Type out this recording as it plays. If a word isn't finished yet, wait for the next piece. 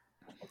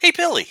Hey,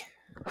 Billy.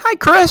 Hi,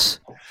 Chris.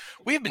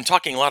 We have been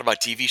talking a lot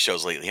about TV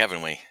shows lately,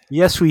 haven't we?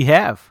 Yes, we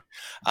have.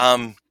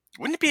 Um,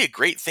 wouldn't it be a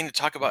great thing to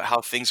talk about how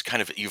things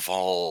kind of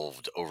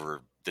evolved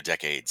over the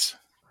decades?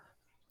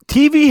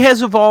 TV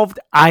has evolved.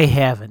 I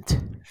haven't.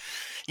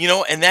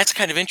 And that's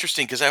kind of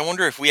interesting because I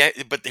wonder if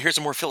but here's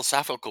a more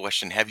philosophical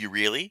question. Have you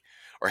really?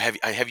 Or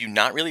have you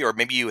not really? Or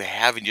maybe you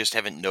have and just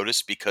haven't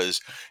noticed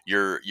because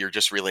you're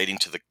just relating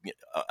to the.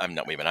 I'm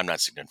not. Wait a minute. I'm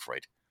not Sigmund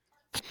Freud.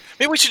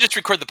 Maybe we should just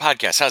record the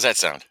podcast. How's that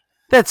sound?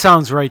 That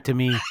sounds right to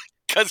me.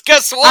 Because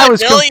guess what, I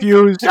was Billy?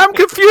 confused. I'm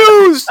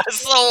confused.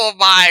 So am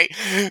I.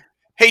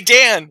 Hey,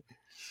 Dan,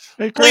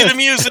 Hey, play the Chris.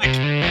 music.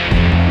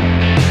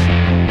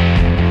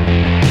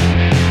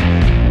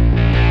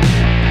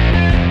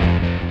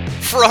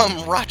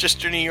 From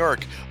Rochester, New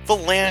York, the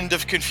land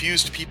of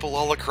confused people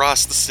all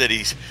across the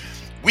cities,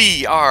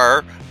 we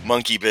are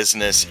Monkey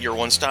Business, your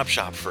one-stop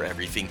shop for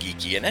everything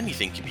geeky, and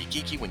anything can be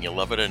geeky when you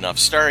love it enough.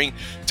 Starring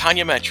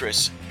Tanya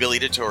Metris, Billy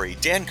DeTore,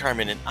 Dan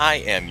Carmen, and I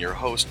am your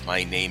host.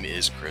 My name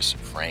is Chris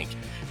Frank.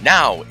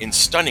 Now in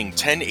stunning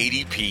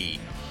 1080p.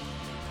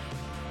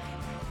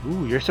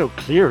 Ooh, you're so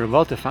clear and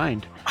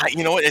well-defined.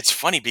 You know what? It's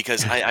funny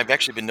because I've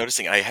actually been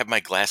noticing I have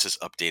my glasses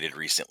updated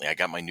recently. I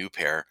got my new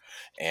pair,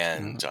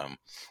 and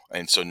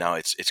so now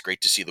it's great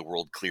to see the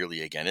world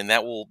clearly again. And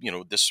that will,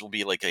 this will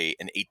be like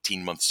an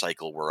 18-month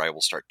cycle where I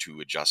will start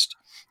to adjust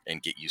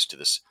and get used to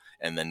this,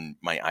 and then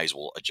my eyes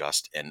will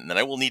adjust, and then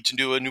I will need to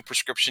do a new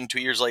prescription 2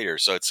 years later.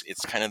 So it's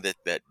kind of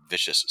that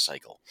vicious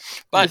cycle.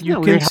 But You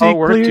Isn't it can weird how see it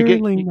works? You get-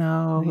 clearly you-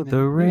 now. you- The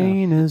yeah.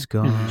 rain is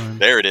gone.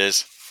 there it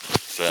is.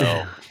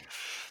 So,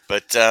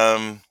 but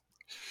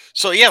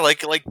So yeah,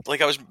 like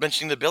I was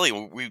mentioning to Billy,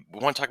 we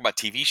want to talk about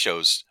TV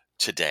shows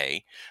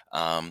today,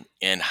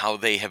 and how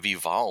they have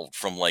evolved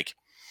from Leave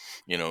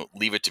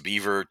It to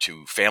Beaver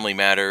to Family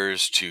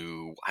Matters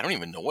to I don't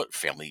even know what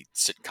family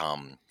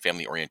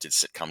oriented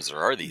sitcoms there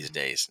are these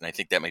days, and I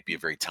think that might be a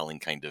very telling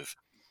kind of.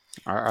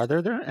 Are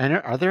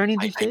there any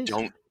these I days?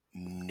 don't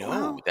know.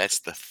 Well, That's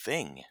the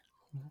thing.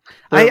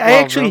 I Well,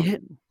 actually,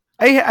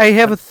 I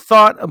have a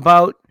thought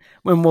about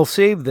when we'll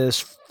save this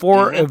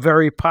for a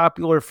very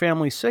popular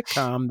family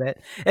sitcom that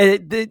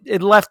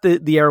it left the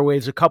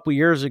airwaves a couple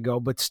years ago,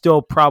 but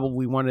still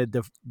probably one of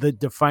the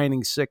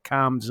defining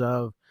sitcoms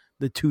of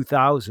the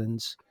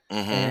 2000s.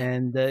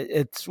 And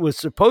it was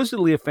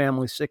supposedly a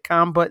family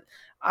sitcom, but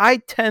I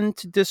tend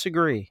to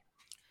disagree.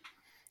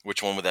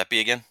 Which one would that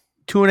be again?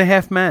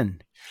 2.5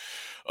 Men.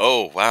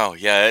 Oh wow,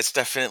 yeah, it's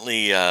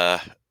definitely.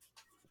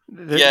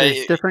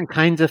 There's different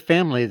kinds of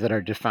families that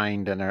are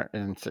defined in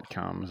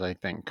sitcoms, I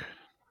think.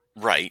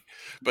 Right,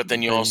 but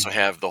then you also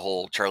have the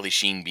whole Charlie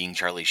Sheen being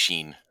Charlie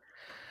Sheen.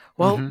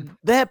 Well,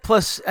 that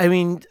plus, I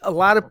mean, a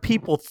lot of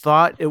people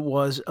thought it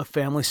was a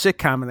family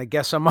sitcom, and I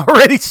guess I'm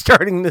already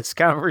starting this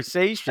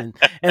conversation,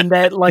 and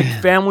that like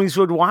families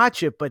would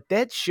watch it, but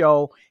that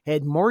show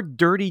had more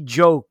dirty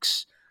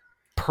jokes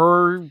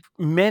per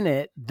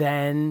minute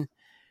than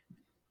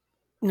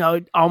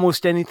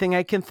almost anything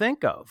I can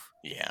think of.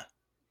 Yeah.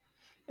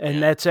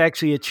 And that's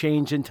actually a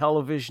change in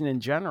television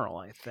in general,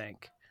 I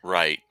think.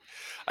 Right.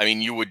 I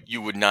mean, you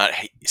would not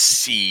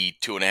see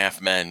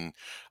 2.5 Men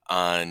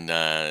on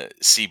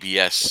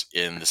CBS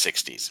in the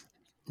 60s.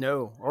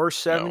 No, or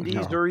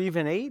 70s No. or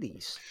even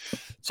 80s.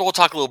 So we'll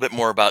talk a little bit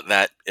more about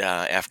that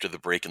after the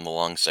break in the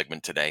long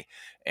segment today.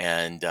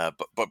 And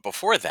but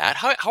before that,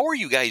 how are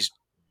you guys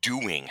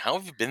doing? How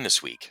have you been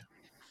this week?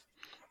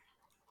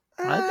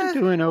 I've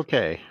been doing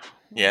okay.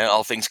 Yeah,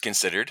 all things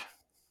considered.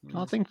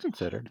 All things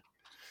considered.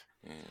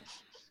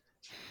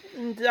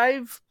 And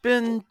I've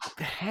been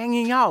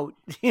hanging out,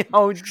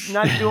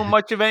 not doing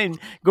much of anything,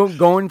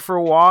 going for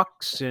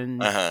walks and.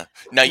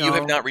 Now you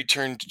have not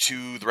returned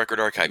to the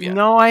Record Archive yet.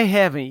 No, I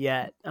haven't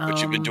yet.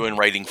 But you've been doing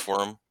writing for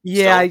them.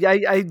 Yeah,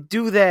 I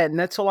do that, and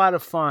that's a lot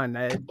of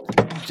fun.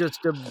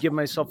 Just to give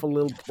myself a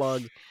little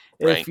plug.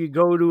 If you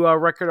go to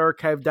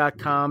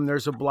recordarchive.com,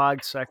 there's a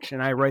blog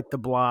section. I write the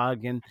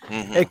blog, and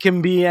it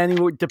can be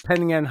anywhere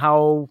depending on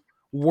how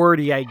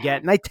wordy I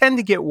get. And I tend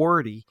to get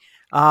wordy.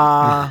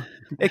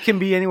 It can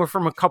be anywhere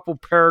from a couple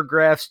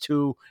paragraphs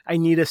to I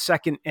need a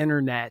second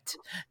internet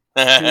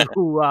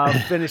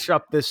to finish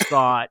up this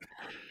thought.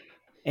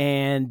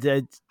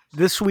 And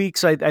this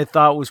week's I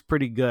thought was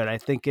pretty good. I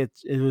think it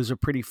was a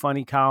pretty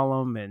funny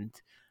column and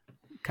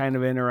kind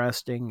of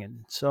interesting.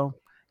 And so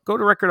go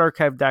to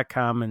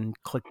recordarchive.com and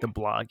click the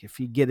blog if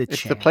you get a chance.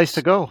 It's the place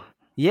to go.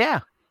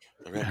 Yeah.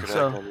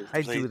 So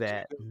I do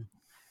that.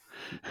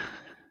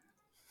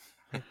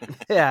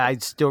 Yeah, I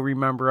still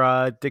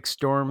remember Dick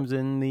Storms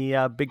in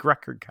the big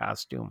record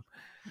costume.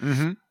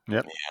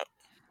 Yep.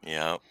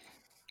 Yeah.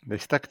 They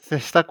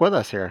stuck with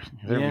us here.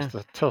 We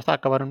still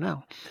talk about him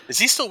now. Is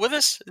he still with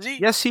us? Is he?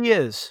 Yes, he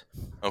is.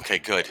 Okay,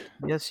 good.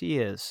 Yes, he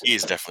is. He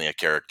is definitely a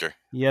character.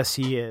 Yes,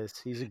 he is.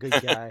 He's a good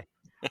guy.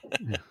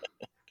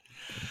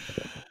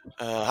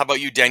 How about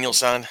you,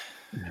 Daniel-san?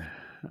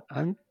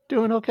 I'm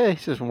doing okay.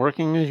 Just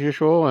working as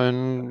usual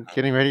and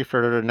getting ready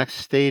for the next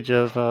stage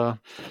of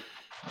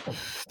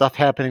stuff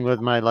happening with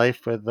my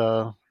life with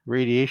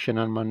radiation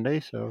on Monday.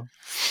 So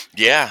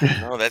Yeah,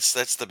 no,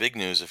 that's the big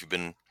news. If you've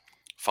been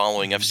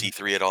following Mhm.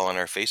 FC3 at all on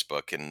our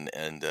Facebook, and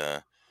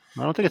I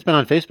don't think it's been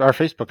on our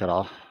Facebook at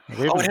all. We oh,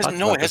 it haven't hasn't. talked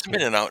No, about it this. hasn't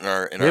been out in We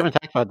our. haven't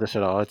talked about this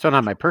at all. It's not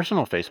on my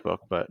personal Facebook,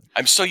 but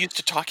I'm so used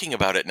to talking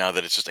about it now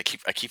that it's just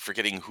I keep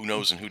forgetting who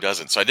knows and who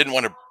doesn't. So I didn't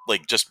want to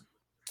like just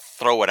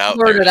throw it out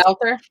Blurt there. it out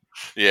there.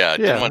 Yeah, I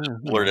didn't yeah, want to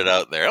blurt it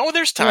out there. Oh,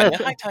 there's yeah. Tanya.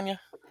 Hi, Tanya.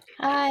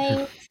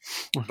 Hi.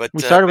 But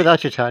We started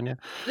without you, Tanya.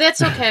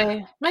 That's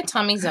okay. My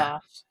tummy's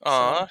off.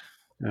 aw,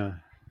 Yeah.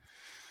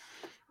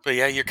 but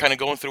yeah, you're kind of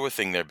going through a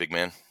thing there, big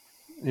man.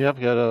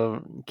 Yep, got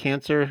a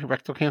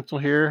rectal cancer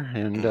here,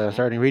 and Mhm.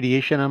 starting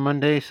radiation on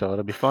Monday, so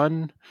it'll be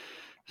fun.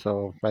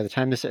 So by the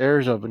time this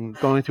airs, I've been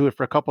going through it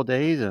for a couple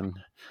days and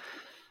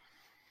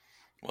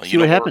Well, see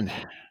what happened.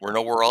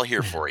 we're all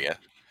here for you.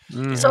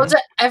 Mhm. So is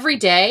it every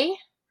day?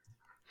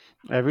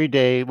 Every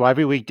day, well,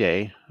 every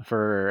weekday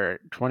for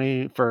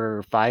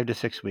 5 to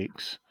 6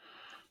 weeks.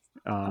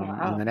 Wow.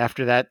 And then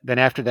after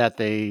that,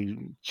 they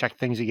check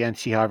things again,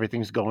 see how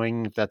everything's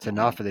going, if that's Mhm.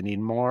 enough, or they need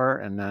more,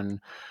 and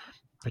then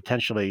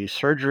potentially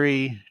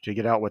surgery to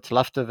get out what's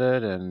left of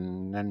it,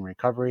 and then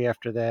recovery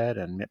after that,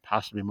 and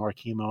possibly more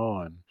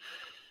chemo. And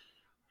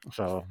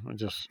so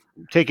just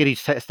take it each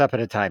step at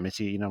a time and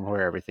see,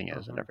 where everything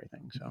is and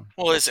everything. So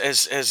Well,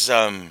 as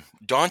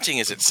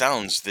daunting as it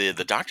sounds, the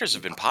doctors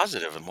have been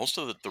positive, and most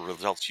of the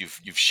results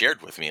you've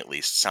shared with me at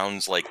least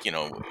sounds like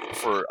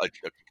for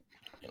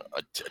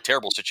a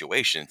terrible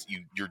situation,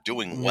 you're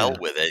doing well yeah.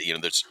 with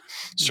it. There's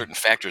certain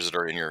factors that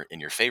are in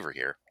your favor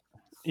here.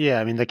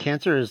 Yeah, I mean the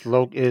cancer is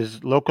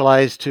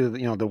localized to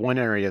the one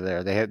area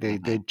there.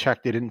 They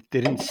checked. They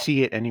didn't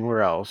see it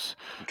anywhere else.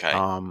 Okay.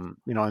 And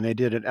they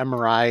did an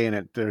MRI,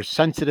 and there's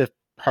sensitive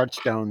parts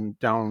down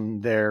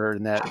there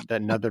in that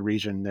another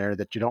region there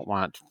that you don't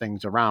want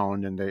things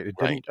around, and it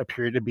Right. didn't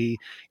appear to be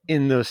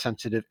in those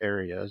sensitive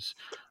areas.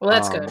 Well,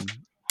 that's good.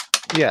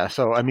 Yeah,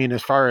 so I mean,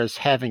 as far as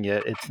having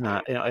it, it's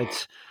not.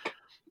 It's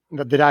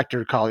the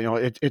doctor called.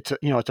 It's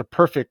a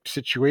perfect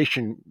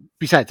situation.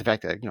 Besides the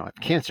fact that it's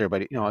cancer,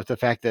 but it's the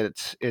fact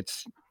that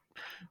it's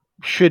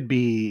should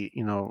be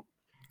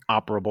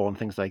operable and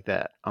things like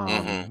that.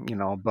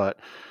 But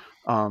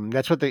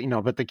that's what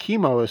but the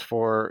chemo is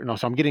for.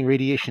 So I'm getting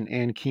radiation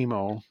and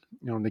chemo.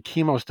 And the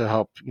chemo is to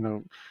help.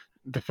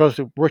 They're supposed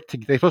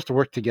to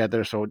work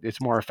together, so it's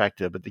more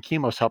effective. But the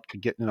chemos help to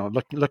get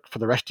look for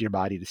the rest of your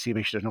body to see,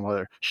 make sure there's no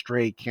other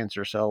stray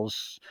cancer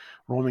cells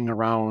roaming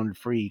around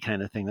free,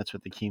 kind of thing. That's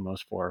what the chemo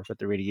is for. But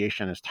the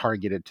radiation is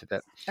targeted to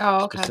that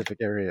specific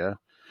area.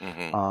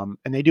 Mm-hmm.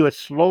 And they do it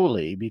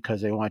slowly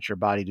because they want your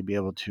body to be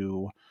able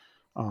to,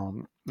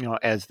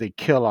 as they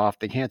kill off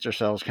the cancer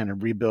cells, kind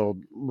of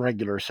rebuild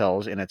regular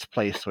cells in its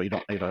place, so you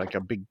don't like a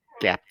big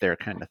gap there,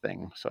 kind of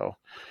thing. So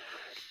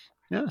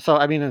yeah, so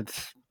I mean,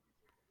 it's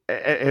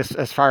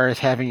as far as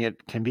having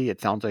it can be, it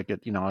sounds like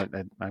it.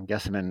 I'm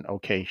guessing in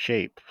okay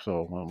shape.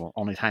 So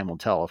only time will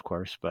tell, of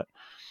course. But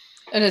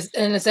And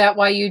is that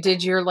why you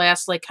did your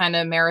last kind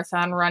of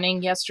marathon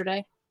running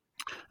yesterday?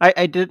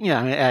 I did,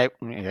 yeah.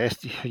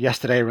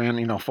 Yesterday I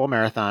ran, full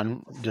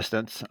marathon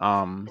distance.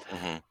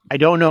 Mm-hmm. I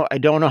don't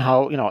know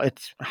how,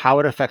 it's how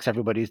it affects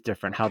everybody is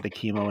different. How the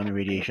chemo and the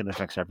radiation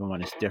affects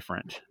everyone is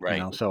different.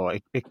 Right. So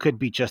it could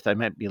be just I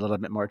might be a little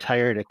bit more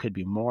tired. It could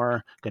be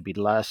more. Could be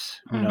less.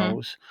 Who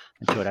knows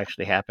until it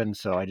actually happens.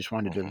 So I just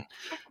wanted to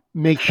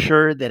make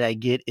sure that I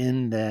get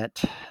in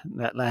that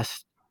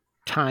last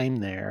time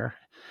there.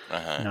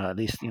 At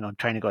least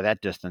trying to go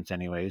that distance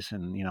anyways,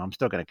 and I'm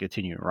still going to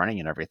continue running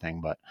and everything,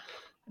 but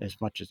as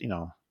much as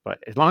but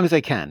as long as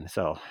I can.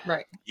 So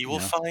right, he will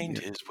find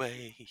his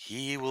way.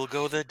 He will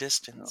go the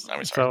distance.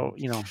 I'm sorry.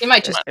 So he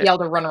might just be able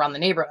to run around the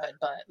neighborhood,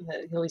 but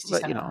at least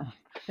he's I'm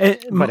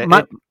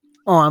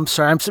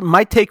sorry.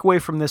 My takeaway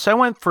from this: I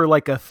went for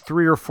like a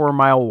 3 or 4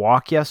 mile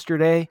walk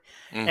yesterday,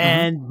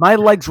 and my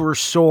legs were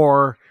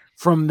sore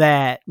from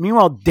that.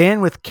 Meanwhile, Dan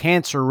with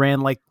cancer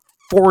ran like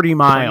 40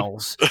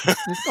 miles.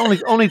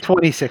 only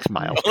 26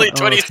 miles. Only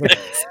 26.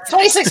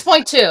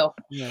 26.2.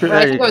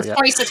 I think it was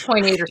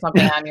 26.8 or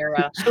something on your.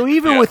 So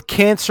even with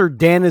cancer,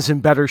 Dan is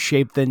in better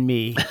shape than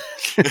me.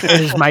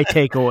 Is my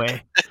takeaway.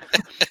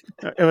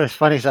 It was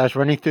funny. So I was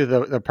running through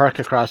the park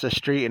across the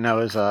street, and I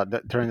was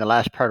during the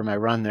last part of my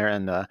run there,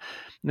 and I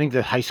think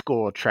the high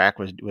school track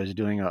was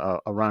doing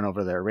a run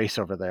over there, a race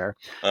over there,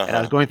 and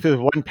I was going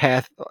through one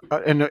path,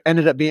 and it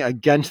ended up being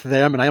against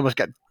them, and I almost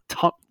got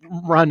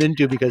run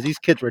into because these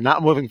kids were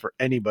not moving for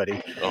anybody.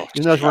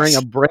 Even though I was wearing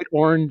a bright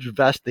orange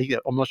vest,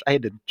 I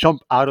had to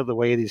jump out of the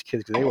way of these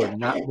kids because they were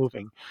not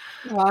moving.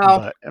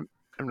 Wow. But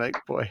I'm like,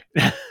 boy,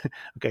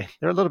 okay,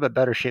 they're a little bit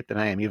better shape than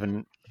I am,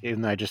 even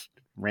though I just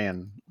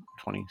ran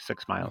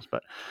 26 miles.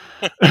 But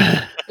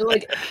you're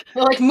like,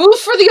 move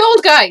for the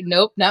old guy.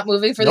 Nope, not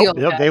moving for the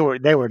old guy.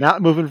 They were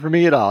not moving for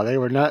me at all.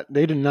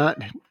 They did not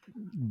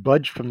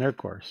budge from their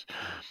course.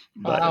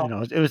 But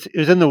it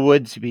was in the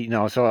woods,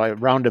 so I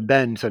round a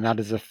bend, so not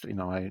as if a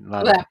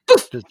lot of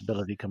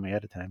visibility coming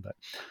ahead of time. But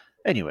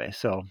anyway,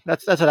 so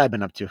that's what I've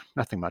been up to.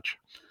 Nothing much.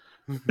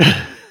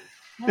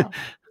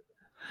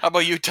 How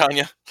about you,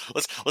 Tanya?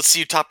 Let's see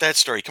you top that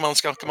story. Come on,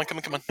 let's go. Come on.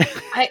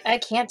 I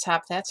can't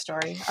top that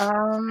story.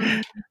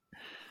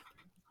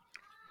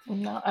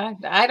 No,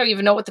 I don't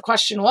even know what the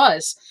question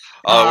was.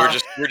 We're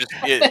just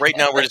right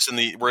now. We're in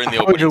the How was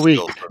opening your week?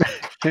 still.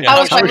 So,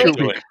 How was how'd my you week?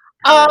 do it?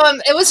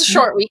 It was a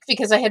short week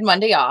because I had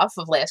Monday off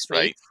of last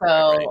week.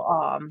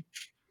 So,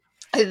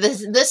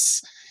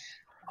 this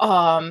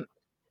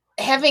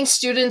having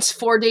students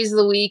 4 days of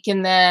the week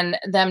and then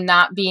them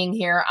not being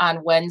here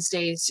on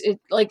Wednesdays,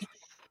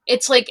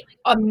 it's like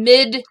a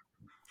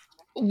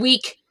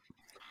mid-week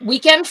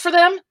weekend for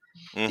them.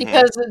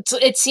 Because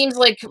it seems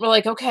like we're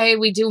like, okay,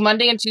 we do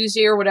Monday and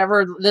Tuesday or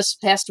whatever. This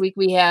past week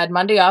we had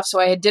Monday off,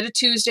 so I did a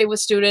Tuesday with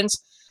students,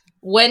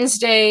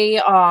 Wednesday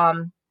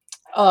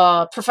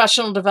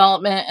professional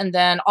development, and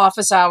then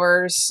office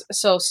hours.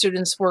 So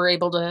students were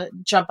able to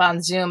jump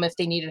on Zoom if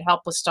they needed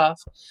help with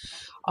stuff.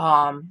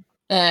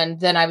 And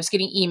then I was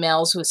getting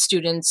emails with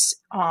students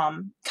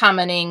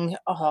commenting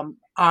on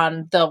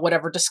the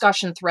whatever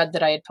discussion thread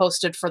that I had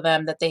posted for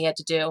them that they had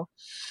to do.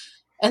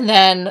 And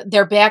then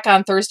they're back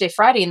on Thursday,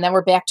 Friday, and then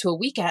we're back to a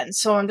weekend.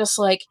 So I'm just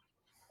like,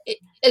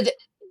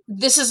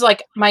 this is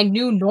like my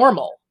new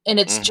normal. And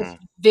it's just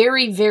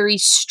very, very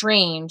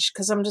strange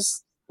because I'm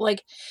just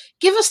like,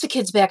 give us the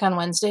kids back on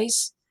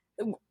Wednesdays.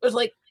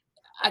 Like,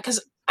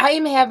 because I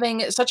am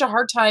having such a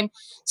hard time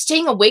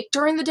staying awake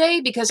during the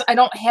day because I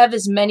don't have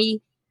as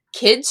many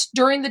kids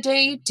during the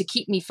day to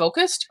keep me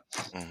focused.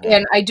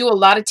 And I do a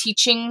lot of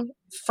teaching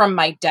from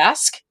my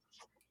desk,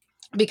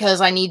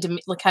 because I need to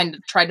kind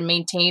of try to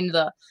maintain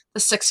the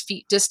 6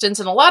 feet distance.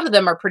 And a lot of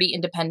them are pretty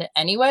independent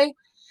anyway.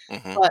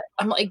 But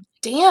I'm like,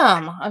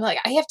 damn, I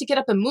have to get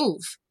up and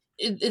move.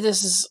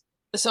 This is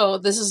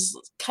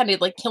kind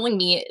of like killing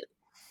me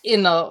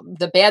in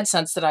the bad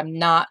sense that I'm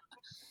not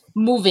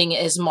moving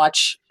as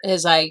much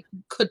as I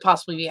could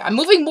possibly be. I'm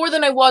moving more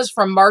than I was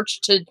from March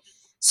to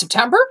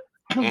September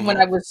when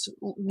I was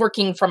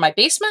working from my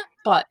basement,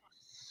 but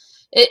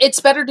it's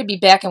better to be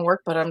back and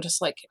work. But I'm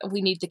just like,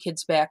 we need the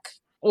kids back.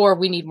 Or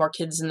we need more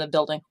kids in the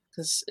building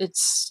because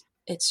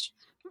I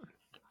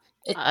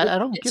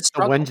don't get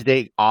the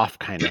Wednesday off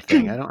kind of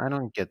thing. I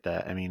don't get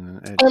that. I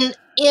mean,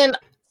 and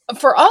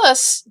for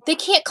us, they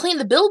can't clean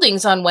the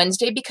buildings on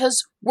Wednesday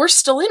because we're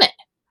still in it.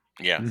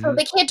 Yeah. So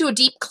they can't do a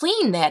deep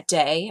clean that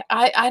day.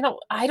 I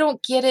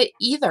don't get it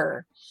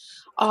either.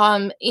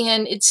 And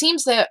it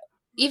seems that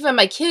even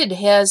my kid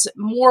has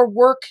more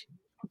work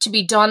to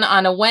be done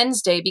on a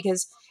Wednesday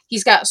because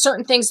he's got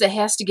certain things that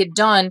has to get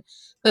done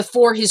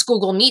before his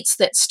Google Meets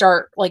that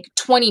start like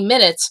 20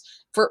 minutes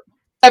for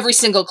every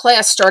single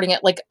class starting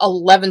at like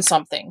 11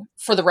 something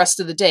for the rest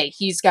of the day.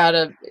 He's got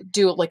to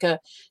do like a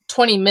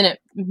 20-minute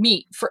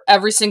meet for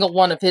every single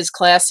one of his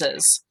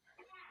classes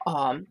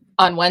on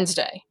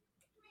Wednesday.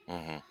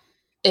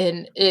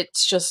 And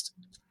it's just,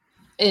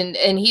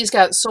 and he's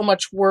got so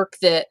much work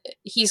that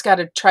he's got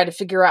to try to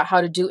figure out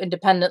how to do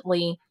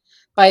independently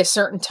by a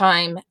certain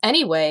time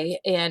anyway.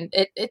 And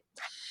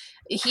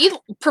he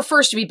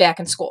prefers to be back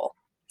in school.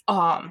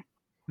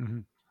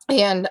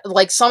 And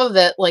like some of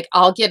it, like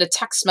I'll get a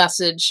text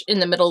message in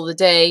the middle of the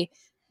day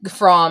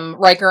from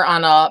Riker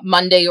on a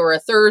Monday or a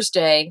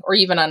Thursday or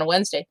even on a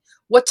Wednesday.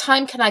 What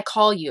time can I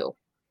call you?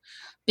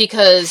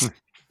 Because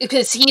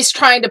he's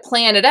trying to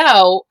plan it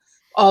out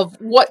of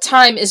what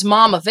time is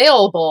mom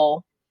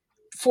available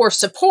for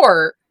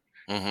support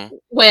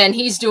when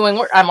he's doing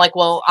work. I'm like,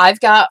 well, I've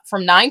got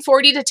from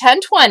 9:40 to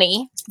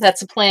 10:20.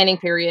 That's a planning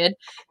period.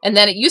 And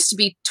then it used to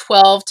be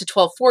 12 to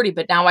 12:40,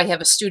 but now I have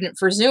a student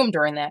for Zoom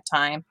during that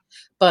time.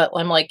 But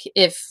I'm like,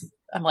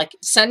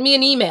 send me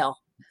an email.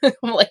 I'm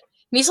like,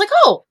 and he's like,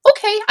 oh,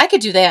 okay, I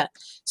could do that.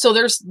 So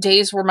there's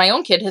days where my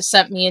own kid has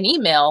sent me an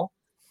email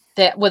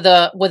that with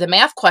a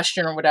math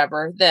question or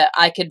whatever that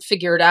I could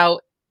figure it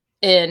out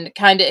and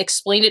kind of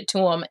explain it to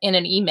him in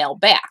an email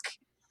back.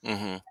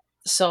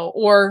 So,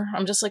 or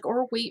I'm just like,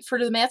 or wait for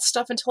the math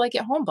stuff until I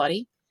get home,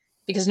 buddy,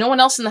 because no one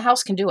else in the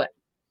house can do it.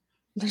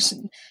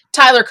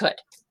 Tyler could,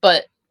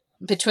 but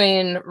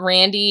between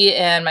Randy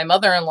and my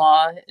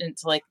mother-in-law,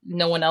 it's like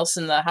no one else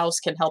in the house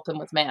can help him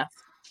with math.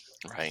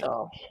 Right.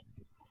 So,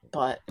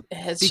 but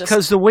it's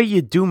because the way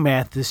you do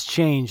math has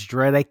changed,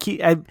 right?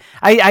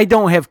 I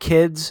don't have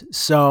kids,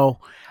 so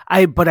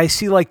but I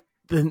see like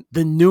the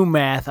new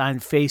math on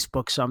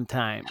Facebook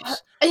sometimes.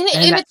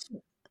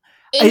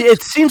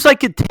 It seems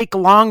like it'd take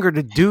longer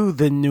to do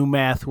the new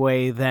math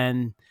way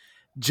than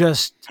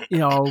just,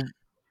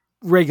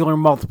 regular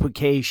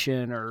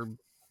multiplication or.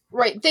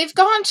 Right. They've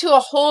gone to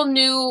a whole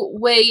new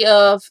way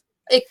of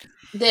it,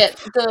 that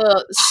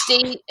the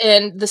state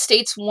and the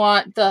states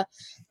want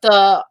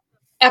the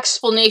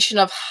explanation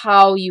of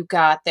how you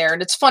got there.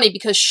 And it's funny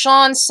because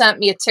Sean sent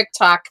me a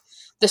TikTok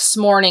this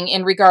morning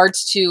in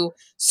regards to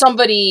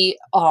somebody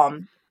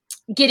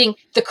getting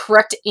the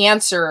correct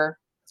answer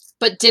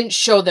but didn't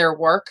show their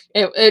work.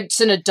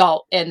 It's an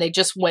adult, and they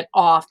just went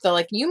off. They're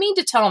like, you mean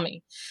to tell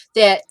me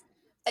that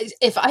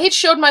if I had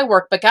showed my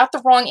work but got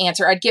the wrong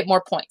answer, I'd get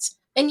more points?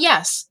 And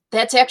yes,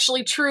 that's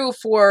actually true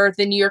for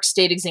the New York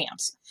State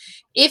exams.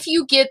 If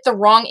you get the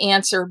wrong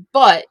answer,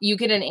 but you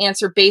get an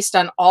answer based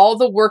on all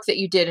the work that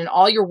you did and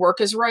all your work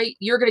is right,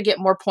 you're going to get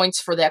more points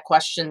for that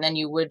question than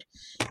you would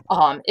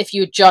if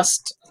you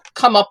just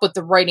come up with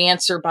the right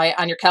answer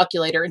on your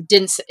calculator and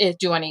didn't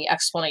do any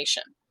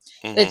explanation.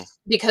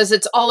 Because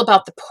it's all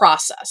about the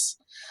process.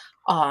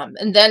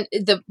 And then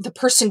the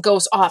person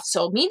goes off.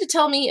 So mean to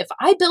tell me if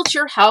I built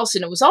your house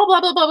and it was all blah,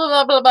 blah, blah, blah,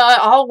 blah, blah, blah,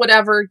 all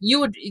whatever, you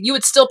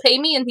would still pay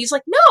me? And he's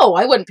like, no,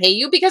 I wouldn't pay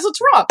you because it's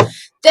wrong.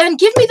 Then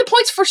give me the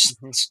points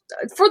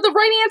for the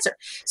right answer.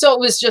 So it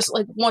was just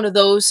like one of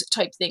those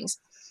type things.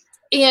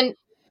 And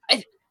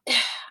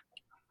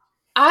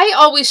I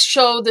always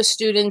show the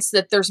students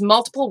that there's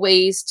multiple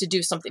ways to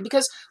do something,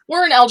 because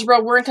we're in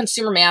algebra, we're in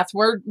consumer math,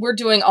 we're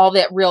doing all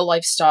that real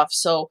life stuff.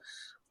 So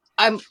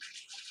I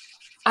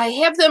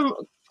have them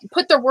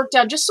put their work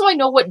down just so I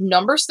know what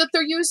numbers that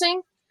they're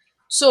using.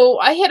 So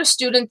I had a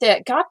student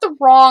that got the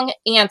wrong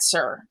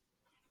answer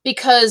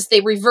because they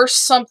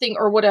reversed something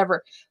or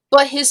whatever,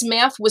 but his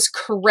math was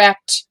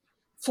correct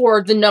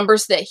for the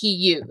numbers that he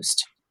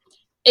used.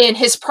 And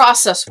his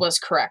process was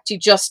correct. He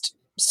just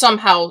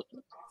somehow,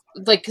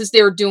 like, because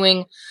they were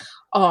doing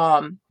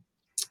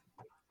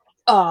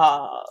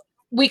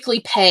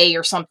weekly pay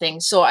or something.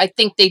 So I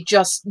think they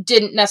just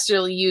didn't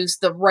necessarily use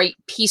the right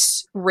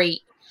piece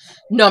rate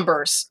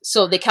numbers.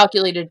 So they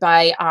calculated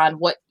on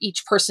what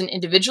each person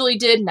individually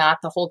did, not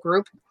the whole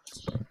group.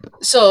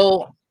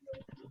 So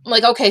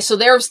like, okay, so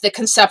there's the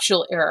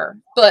conceptual error,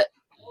 but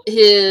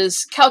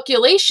his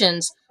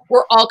calculations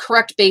were all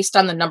correct based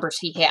on the numbers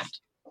he had.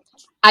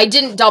 I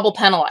didn't double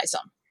penalize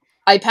him.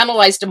 I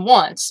penalized him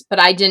once, but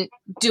I didn't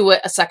do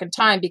it a second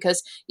time,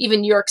 because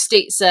even New York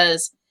State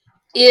says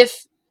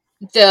if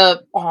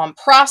the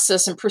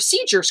process and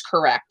procedure is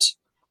correct,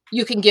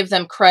 you can give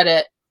them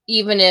credit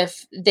even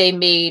if they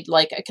made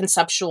like a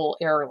conceptual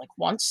error like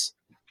once.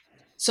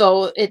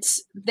 So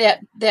it's that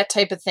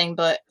type of thing.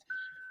 But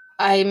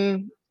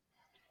I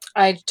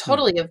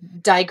totally have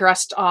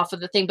digressed off of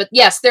the thing. But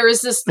yes, there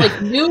is this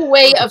like new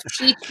way of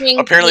teaching.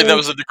 Apparently that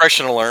was a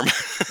digression alarm.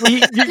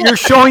 You're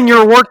showing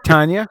your work,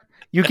 Tanya.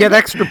 You get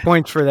extra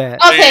points for that.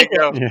 Okay.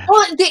 Yeah.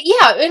 Well,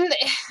 and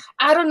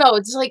I don't know.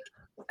 It's like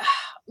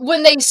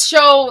when they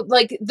show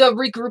like the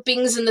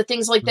regroupings and the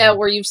things like that,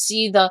 where you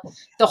see the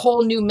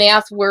whole new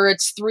math where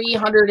it's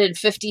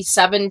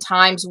 357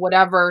 times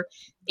whatever,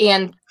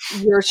 and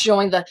you're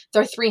showing the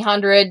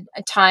 300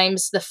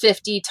 times the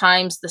 50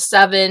 times the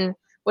 7,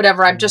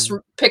 whatever. I'm just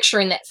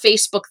picturing that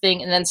Facebook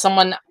thing, and then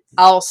someone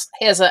else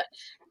has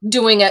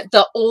doing it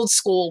the old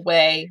school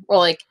way, or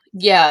like,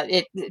 yeah,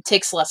 it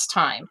takes less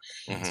time.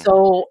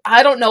 So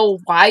I don't know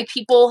why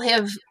people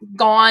have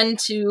gone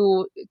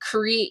to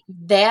create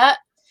that,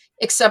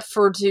 except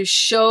for to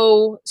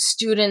show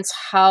students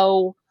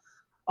how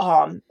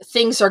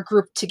things are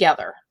grouped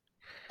together.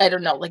 I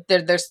don't know, like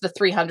there's the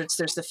 300s,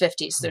 there's the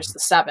 50s, there's the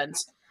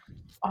 7s,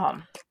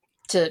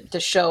 to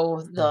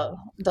show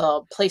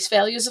the place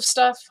values of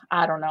stuff.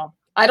 I don't know.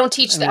 I don't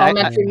teach the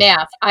elementary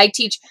math.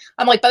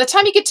 I'm like, by the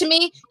time you get to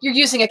me, you're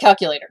using a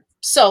calculator.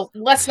 So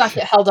let's not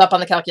get held up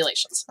on the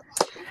calculations.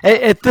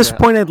 At this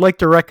point, I'd like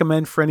to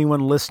recommend for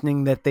anyone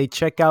listening that they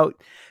check out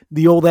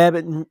the old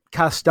Abbott and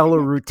Costello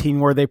routine,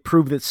 where they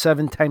prove that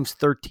 7 times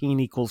 13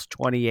 equals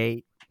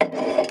 28.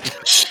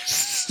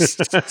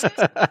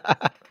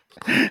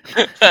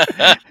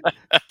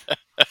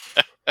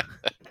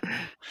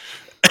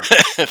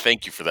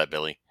 Thank you for that,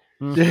 Billy.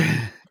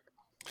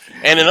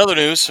 And in other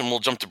news, and we'll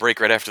jump to break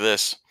right after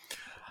this,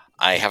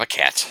 I have a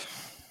cat.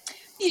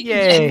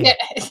 Yay.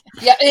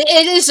 Yeah,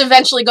 it is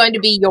eventually going to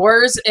be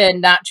yours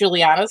and not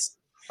Juliana's.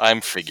 I'm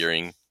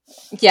figuring.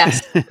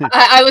 Yes.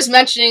 I was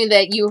mentioning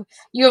that you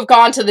have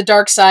gone to the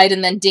dark side,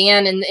 and then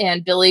Dan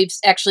and Billy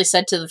actually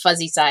said to the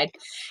fuzzy side.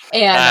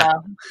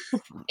 And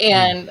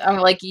and I'm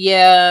like,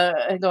 yeah.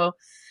 I go,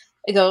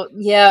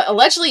 yeah,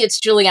 allegedly it's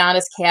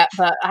Juliana's cat,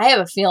 but I have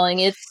a feeling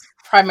it's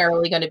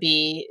primarily going to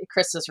be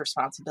Chris's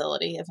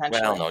responsibility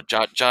eventually. Well, no,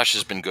 Josh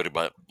has been good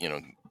about,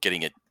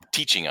 getting it,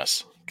 teaching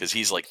us, because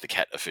he's like the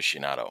cat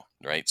aficionado,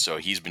 right? So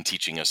he's been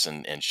teaching us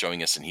and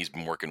showing us, and he's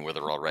been working with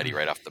her already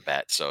right off the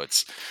bat. So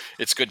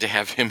it's good to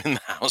have him in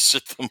the house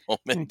at the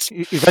moment.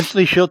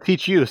 Eventually she'll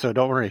teach you, so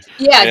don't worry.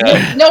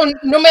 Yeah.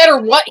 No matter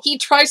what he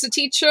tries to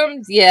teach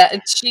him,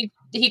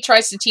 he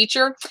tries to teach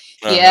her.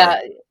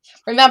 Yeah.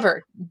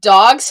 Remember,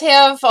 dogs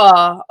have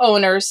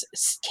owners,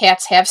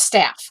 cats have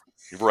staff.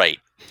 Right.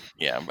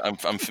 Yeah,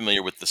 I'm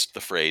familiar with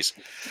the phrase.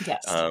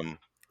 Yes. I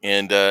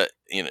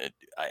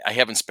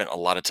haven't spent a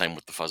lot of time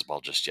with the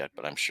fuzzball just yet,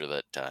 but I'm sure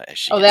that as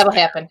she that'll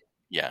happen.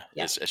 Yeah,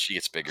 as she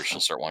gets bigger, she'll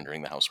start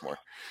wandering the house more.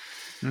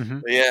 Mm-hmm.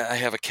 Yeah, I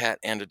have a cat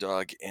and a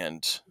dog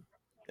and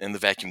the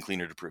vacuum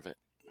cleaner to prove it.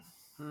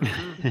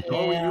 Mm-hmm.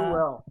 Oh, you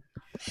will.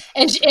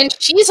 And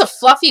she's a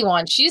fluffy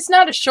one. She's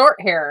not a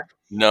short hair.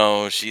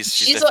 No,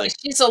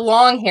 she's a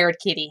long-haired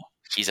kitty.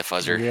 She's a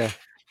fuzzer. Yeah,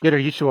 get her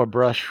used to a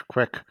brush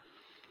quick.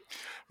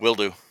 Will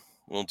do.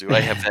 I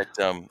have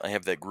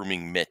that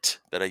grooming mitt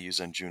that I use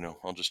on Juno.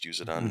 I'll just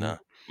use it on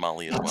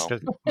Molly as well.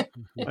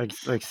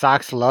 Like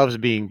Socks loves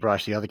being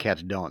brushed. The other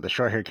cats don't. The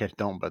short-haired cats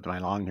don't, but my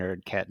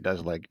long-haired cat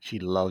does. Like, she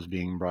loves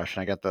being brushed.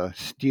 And I got the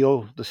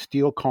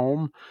steel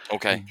comb.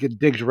 Okay. It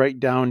digs right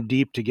down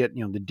deep to get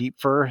the deep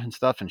fur and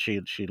stuff, and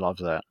she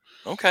loves that.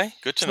 Okay,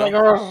 good to Like,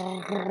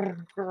 know.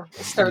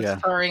 starts Yeah.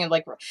 purring and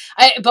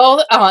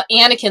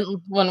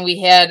Anakin, when we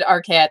had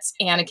our cats,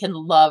 Anakin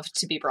loved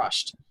to be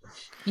brushed.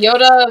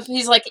 Yoda,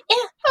 he's like,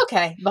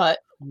 okay, but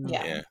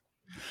Yeah.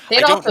 they'd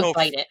I don't also know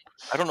bite it.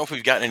 I don't know if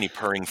we've gotten any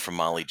purring from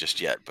Molly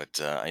just yet, but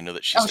I know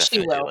that she's Oh, she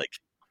definitely will. like.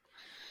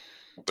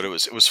 But it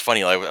was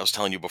funny. I was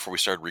telling you before we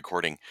started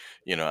recording.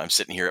 I'm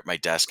sitting here at my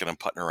desk and I'm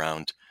putting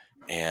around,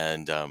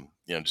 and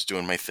just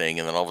doing my thing,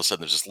 and then all of a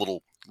sudden there's this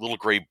little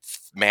gray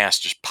mass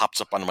just pops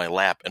up onto my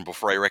lap, and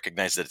before I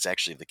recognize that it's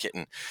actually the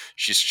kitten,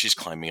 she's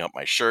climbing up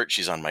my shirt,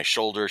 she's on my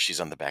shoulder, she's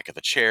on the back of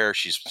the chair,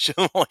 she's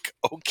like,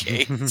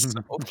 okay,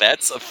 so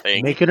that's a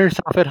thing. Making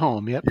herself at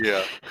home. Yep.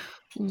 Yeah.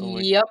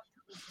 Yep.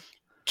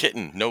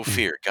 Kitten, no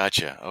fear.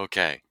 Gotcha.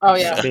 Okay. Oh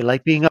yeah. They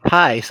like being up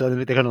high, so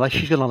they're gonna like.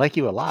 She's gonna like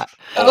you a lot.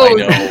 Oh,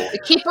 I know.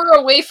 Keep her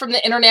away from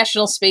the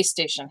International Space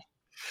Station.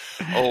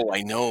 Oh,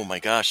 I know. My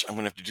gosh, I'm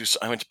gonna have to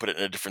I'm going to put it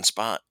in a different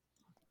spot.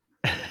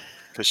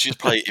 Because she's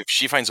probably, if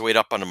she finds a way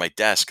up onto my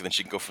desk, then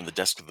she can go from the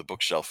desk to the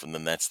bookshelf, and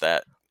then that's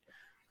that.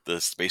 The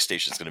space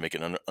station's going to make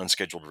an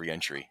unscheduled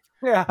reentry.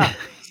 Yeah.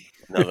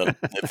 No,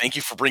 thank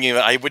you for bringing it.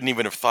 I wouldn't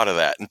even have thought of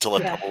that until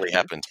it probably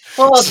happened.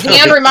 Well,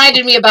 Dan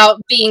reminded me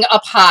about being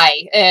up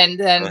high, and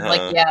then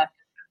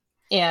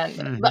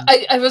And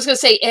I was going to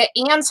say, at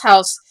Anne's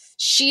house,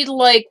 she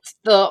liked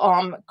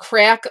the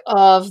crack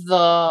of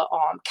the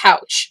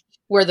couch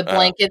where the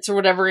blankets or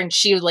whatever, and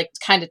she would like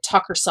kind of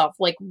tuck herself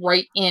like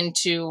right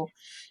into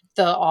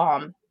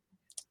the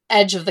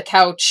edge of the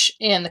couch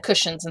and the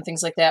cushions and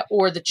things like that,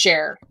 or the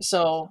chair.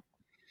 So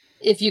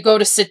if you go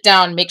to sit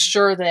down, make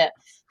sure that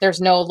there's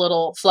no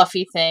little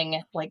fluffy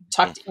thing like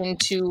tucked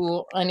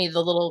into any of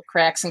the little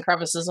cracks and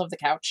crevices of the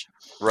couch.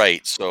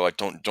 Right. So I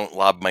don't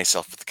lob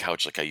myself at the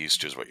couch like I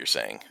used to, is what you're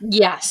saying.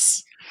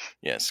 Yes.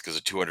 Yes, because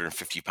a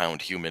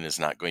 250-pound human is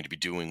not going to be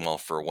doing well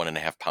for a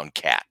 1.5-pound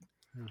cat.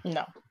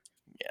 No.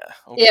 Yeah.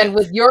 Okay. And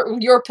with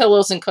your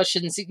pillows and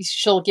cushions,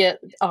 she'll get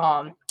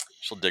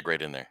she'll dig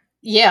right in there.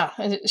 Yeah,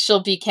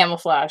 she'll be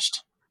camouflaged.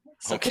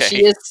 So,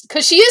 okay.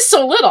 Because she is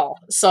so little,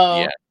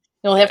 so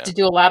you'll have to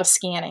do a lot of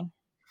scanning.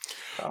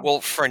 So.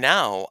 Well, for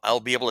now, I'll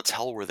be able to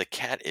tell where the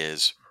cat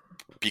is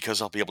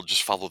because I'll be able to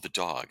just follow the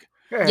dog.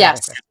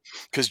 Yes.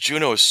 Because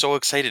Juno is so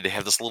excited to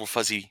have this little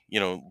fuzzy,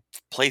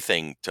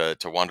 plaything to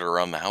wander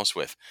around the house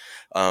with.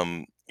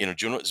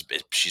 Juno,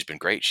 she's been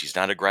great. She's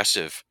not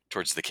aggressive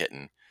towards the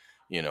kitten,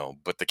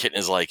 but the kitten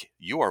is like,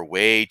 you are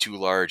way too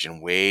large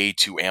and way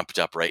too amped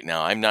up right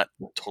now. I'm not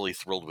totally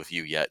thrilled with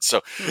you yet.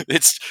 So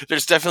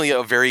there's definitely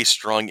a very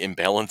strong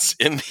imbalance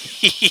in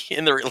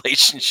the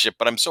relationship,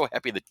 but I'm so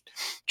happy that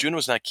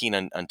Juno's not keen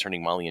on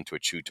turning Molly into a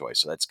chew toy.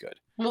 So that's good.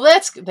 Well,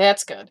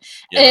 that's good.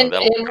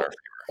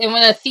 And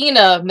when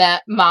Athena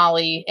met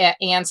Molly at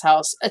Anne's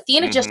house,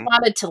 Athena just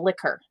wanted to lick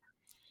her.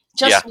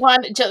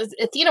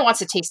 Athena wants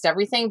to taste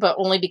everything, but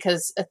only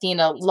because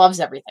Athena loves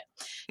everything.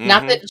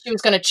 Not that she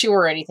was going to chew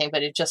or anything,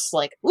 but it just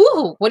like,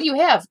 ooh, what do you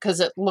have? Because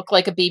it looked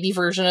like a baby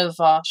version of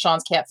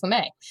Sean's cat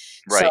Fume.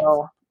 Right.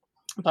 So,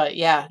 but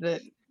yeah,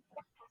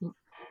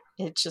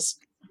 it just,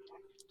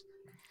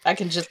 I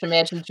can just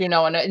imagine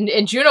Juno.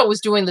 And Juno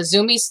was doing the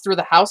zoomies through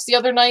the house the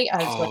other night.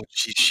 I was like,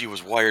 she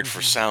was wired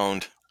for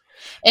sound.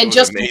 And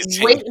just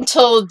wait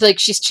until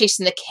she's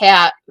chasing the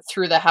cat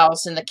through the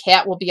house, and the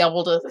cat will be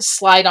able to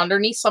slide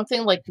underneath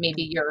something like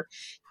maybe your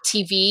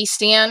TV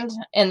stand,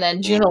 and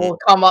then Juno will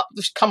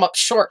come up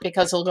short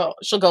because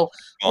she'll go,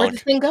 where'd the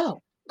thing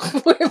go?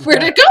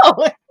 Where'd it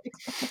go?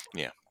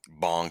 Yeah,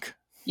 bonk.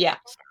 Yeah.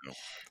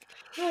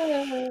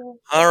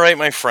 All right,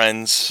 my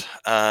friends.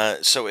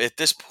 So at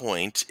this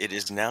point, it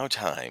is now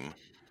time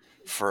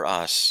for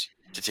us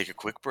to take a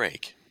quick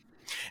break,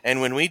 and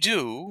when we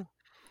do,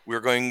 we're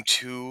going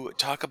to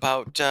talk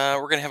about,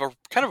 we're going to have a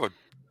kind of a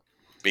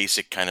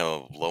basic kind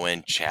of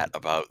low-end chat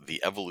about the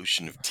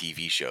evolution of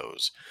TV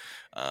shows,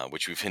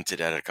 which we've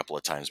hinted at a couple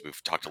of times.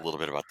 We've talked a little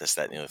bit about this,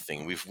 that, and the other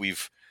thing.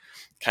 We've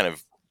kind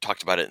of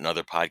talked about it in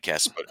other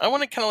podcasts, but I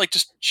want to kind of like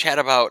just chat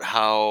about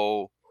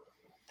how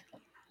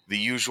the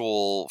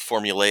usual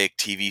formulaic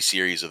TV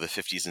series of the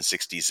 50s and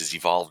 60s has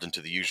evolved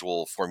into the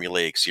usual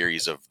formulaic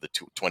series of the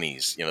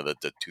 20s,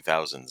 the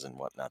 2000s and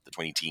whatnot, the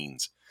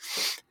 20-teens.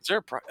 Is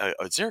there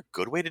a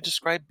good way to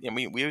describe? I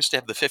mean, we used to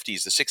have the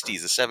 50s, the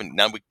 60s, the 70s.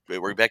 Now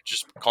we're back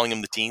just calling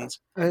them the teens.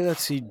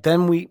 Let's see.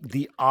 Then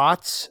the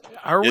aughts.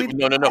 Are we?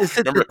 No. Is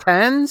it the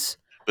tens?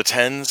 The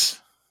tens?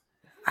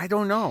 I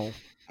don't know.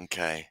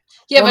 Okay.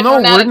 Yeah, but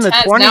we're not in the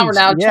 10s. Now we're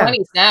now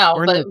 20s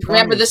now. But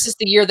remember, this is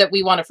the year that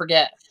we want to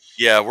forget.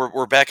 Yeah,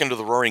 we're back into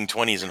the roaring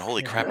 20s, and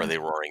holy crap, are they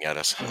roaring at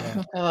us?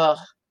 Yeah.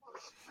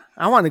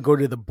 I want to go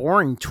to the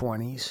boring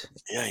 20s.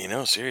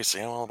 Yeah,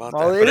 seriously, I'm all about that.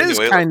 Well, it is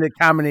kind of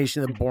a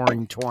combination of the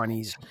boring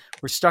 20s.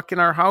 We're stuck in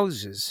our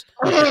houses.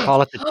 They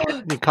call it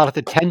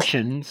the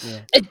tensions.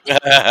 Yeah.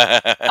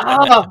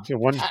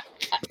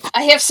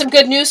 I have some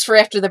good news for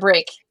after the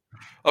break.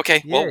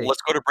 Okay, well, Yay.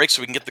 let's go to break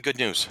so we can get the good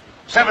news.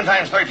 7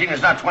 times 13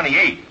 is not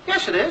 28.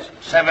 Yes, it is.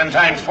 7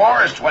 times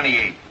 4 is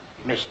 28.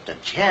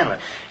 Mr. Chandler,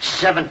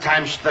 7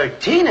 times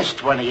 13 is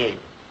 28.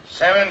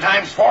 7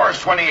 times 4 is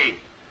 28.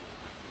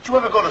 Did you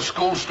ever go to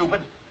school,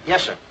 stupid?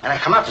 Yes, sir. And I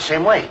come out the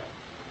same way.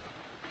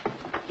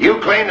 You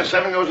claim that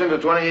 7 goes into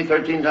 28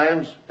 13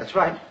 times? That's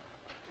right.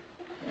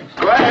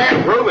 Go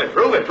ahead, prove it.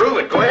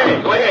 Go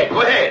ahead.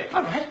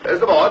 All right. There's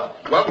the board.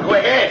 Well, go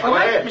ahead, All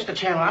right, Mr.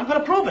 Chandler, I'm going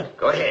to prove it.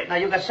 Go ahead. Now,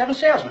 you got 7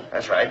 salesmen.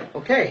 That's right.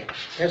 Okay,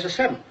 there's a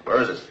 7.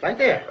 Where is it? Right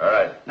there. All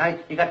right. Now,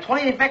 you got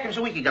 28 vacuums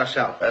a week you got to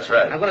sell. That's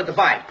right. I'm going to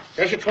divide.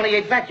 There's your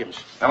 28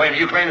 vacuums. Now, wait,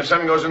 you claim that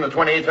 7 goes into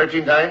 28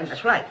 13 times?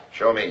 That's right.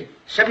 Show me.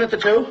 7 into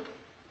 2.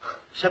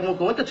 7 won't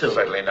go into 2.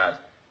 Certainly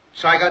not.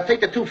 So I got to take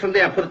the 2 from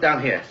there and put it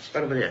down here.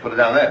 Right over there. Put it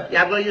down there.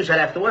 Yeah, I'm going to use that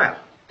after a while.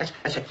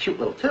 That's a cute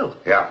little 2.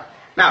 Yeah.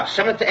 Now,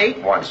 7 to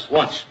 8? Once.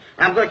 Now,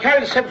 I'm going to carry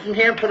the 7 from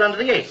here and put it under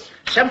the 8.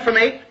 7 from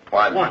 8?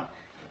 One. 1.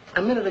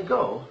 A minute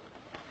ago,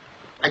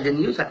 I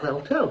didn't use that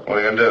little 2. What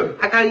are you going to do?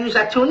 I got to use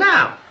that 2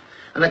 now.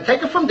 And I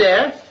take it from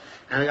there,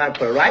 and I got to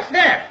put it right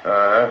there.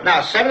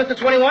 Now, 7 into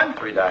 21?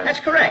 3 times. That's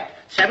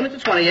correct. 7 into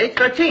 28,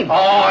 13.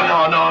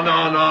 Oh,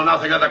 no,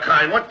 nothing of the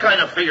kind. What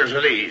kind of figures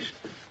are these?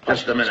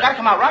 Just a minute. It's got to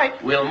come out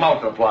right. We'll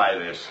multiply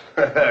this.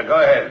 Go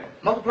ahead.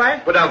 Multiply?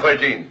 Put down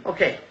 13.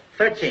 Okay,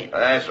 13.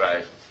 That's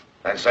right.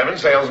 And 7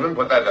 salesmen,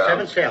 put that down.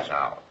 7 salesmen.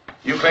 Now,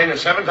 you claim that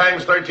 7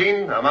 times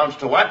 13 amounts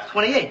to what?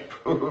 28.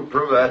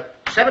 Prove that.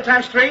 7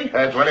 times 3?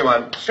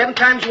 21. 7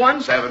 times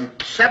 1? 7.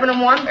 7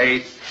 and 1?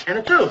 8. And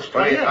a 2.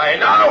 28.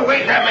 No,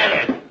 wait a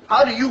minute.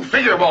 How do you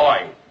figure,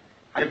 boy?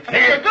 You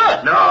can't.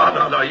 good.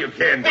 No, you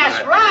can't do That's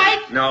that.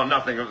 right. No,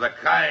 nothing of the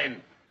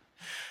kind.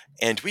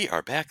 And we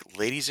are back,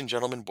 ladies and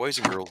gentlemen, boys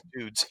and girls,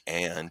 dudes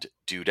and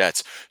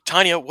dudettes.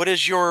 Tanya, what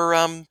is your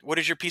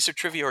piece of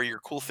trivia or your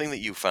cool thing that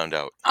you found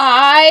out?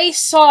 I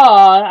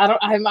saw.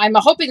 I'm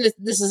hoping that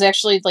this is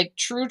actually like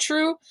true.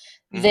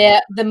 Mm-hmm.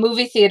 That the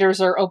movie theaters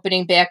are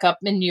opening back up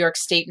in New York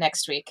State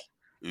next week.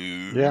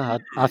 Ooh. Yeah,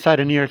 outside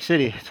of New York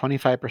City,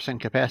 25%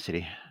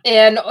 capacity.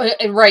 And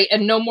right,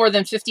 and no more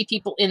than 50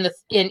 people in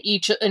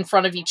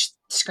front of each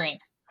screen.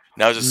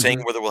 Now, is it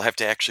saying whether we'll have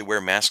to actually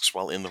wear masks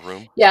while in the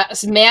room?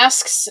 Yes,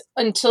 masks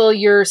until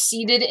you're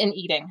seated and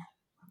eating.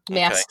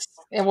 Masks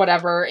and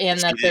whatever, and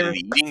that they're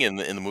eating in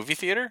the movie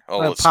theater. Oh,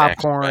 popcorn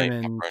snacks, right?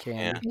 and Popcorn,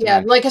 candy.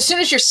 Yeah, like as soon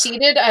as you're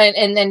seated,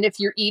 and then if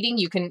you're eating,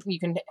 you can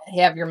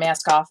have your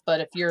mask off.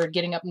 But if you're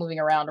getting up, moving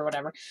around, or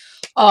whatever,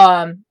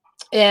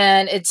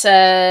 and it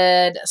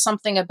said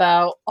something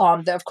about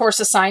of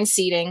course, assigned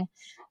seating.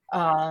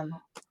 I'm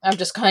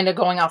just kind of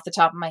going off the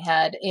top of my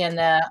head, and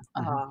that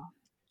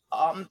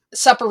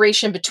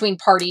separation between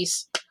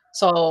parties.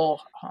 So,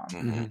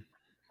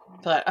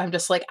 but I'm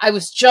just like, I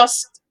was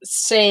just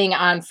saying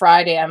on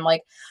Friday, I'm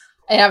like,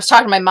 and I was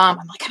talking to my mom,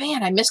 I'm like,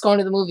 man, I miss going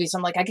to the movies.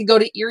 I'm like, I could go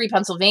to Erie,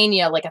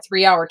 Pennsylvania, like a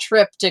 3-hour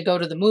trip to go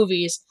to the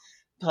movies,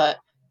 but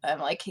I'm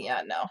like,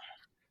 yeah, no.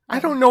 I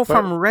don't know if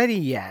I'm ready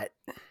yet.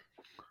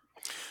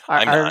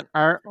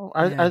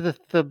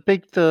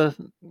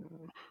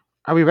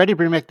 Are we ready to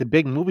bring back the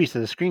big movies to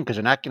the screen? Because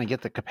they're not going to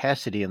get the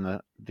capacity in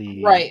the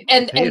right,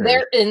 and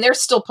theaters. they're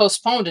still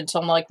postponed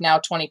until like now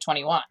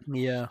 2021.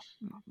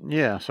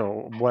 Yeah.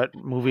 So what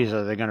movies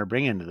are they going to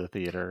bring into the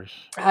theaters?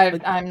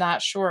 I'm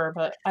not sure,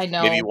 but I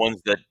know maybe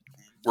ones that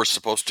were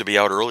supposed to be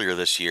out earlier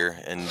this year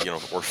and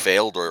or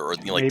failed, or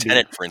like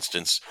Tenet, for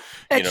instance.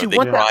 Actually,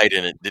 they tried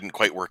and it didn't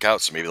quite work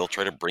out, so maybe they'll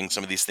try to bring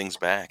some of these things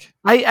back.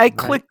 I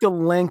clicked a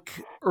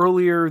link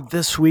earlier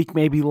this week,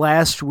 maybe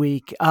last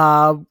week.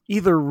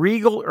 Either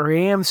Regal or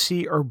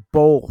AMC or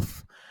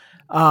both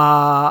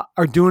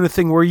are doing a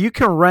thing where you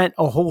can rent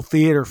a whole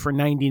theater for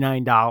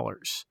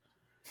 $99.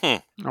 Oh,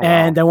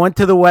 and I went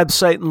to the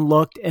website and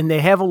looked, and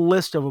they have a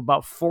list of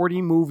about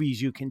 40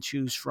 movies you can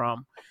choose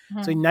from.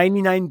 It's like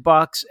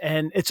 $99,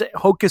 and it's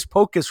Hocus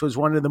Pocus was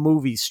one of the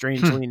movies,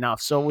 strangely enough.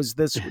 So it was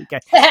this week.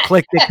 I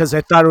clicked it because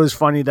I thought it was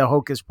funny that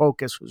Hocus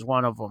Pocus was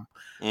one of them.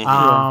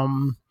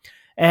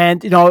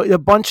 And a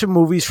bunch of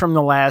movies from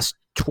the last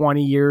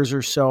 20 years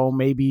or so,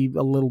 maybe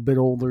a little bit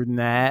older than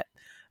that.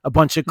 A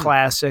bunch of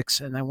classics,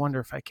 and I wonder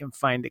if I can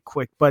find it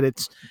quick. But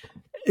it's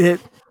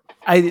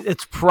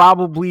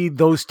probably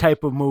those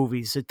type of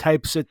movies, the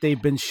types that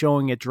they've been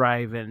showing at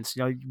drive-ins.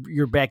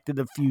 Your Back to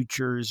the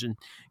Futures and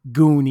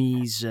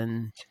Goonies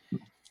and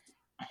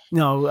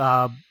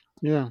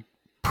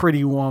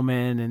Pretty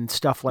Woman and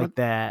stuff like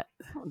that.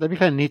 That'd be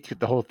kind of neat to get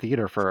the whole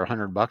theater for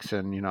 $100,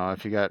 and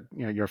if you got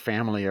your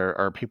family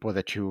or people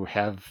that you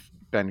have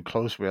been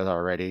close with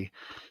already,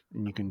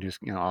 and you can just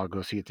all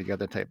go see it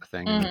together type of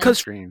thing. Because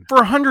for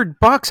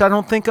 $100, I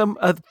don't think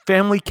a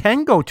family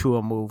can go to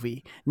a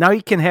movie. Now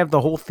you can have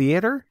the whole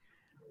theater.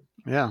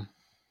 Yeah,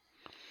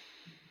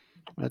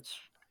 that's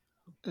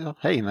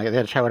hey, they got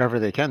to try whatever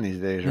they can these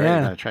days, right?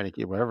 Yeah. Got to try to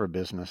keep whatever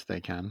business they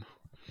can.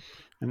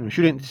 And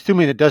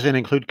assuming it doesn't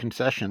include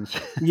concessions.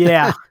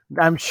 Yeah,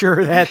 I'm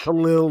sure that's a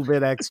little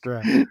bit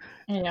extra.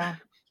 Yeah.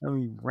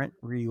 Rent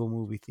Regal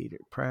movie theater,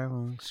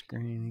 private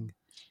screening.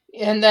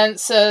 And then it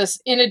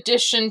says, in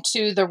addition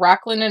to the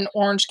Rockland and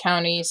Orange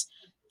counties,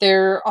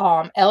 They're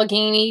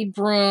Allegheny,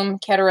 Broome,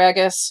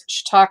 Cattaraugus,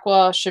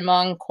 Chautauqua,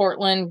 Chemung,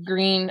 Cortland,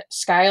 Greene,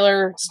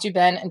 Schuyler,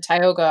 Steuben, and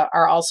Tioga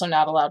are also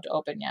not allowed to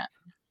open yet.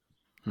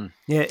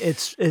 Yeah,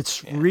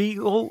 it's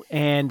Regal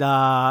and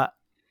AMC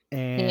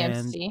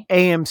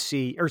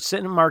or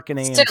Cinemark and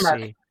AMC.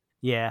 Cinemark.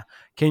 Yeah,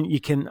 you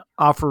can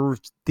offer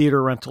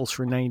theater rentals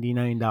for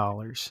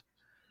 $99.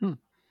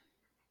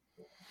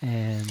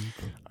 And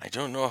I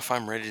don't know if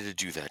I'm ready to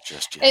do that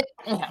just yet.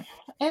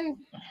 And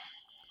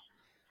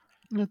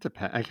it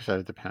depends. Like I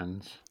said, it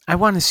depends. I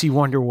want to see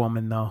Wonder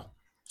Woman though.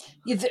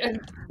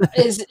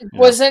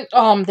 Wasn't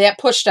that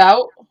pushed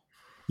out?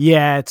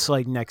 Yeah, it's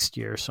like next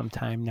year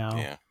sometime now.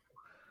 Yeah.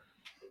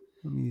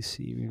 Let me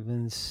see.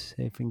 Everything's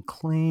safe and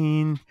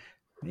clean.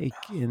 Make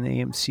an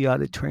AMC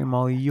auditorium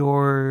all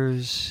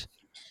yours.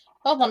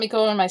 Oh, let me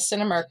go to my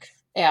Cinemark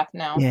app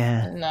now.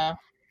 Yeah. And,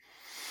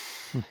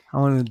 I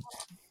want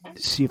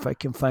to see if I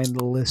can find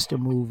the list of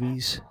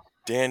movies.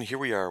 Dan, here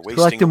we are,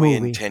 wasting away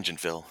in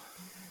Tangentville.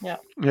 Yeah.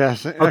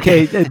 Yes.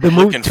 Okay. The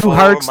movie Two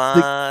Hearts.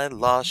 My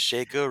lost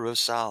shaker of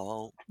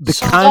salt. The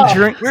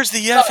Conjuring. Where's the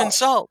effing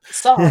salt?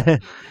 Salt.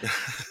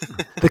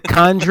 The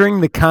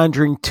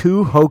Conjuring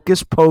 2,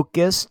 Hocus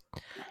Pocus,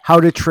 How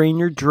to Train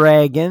Your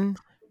Dragon,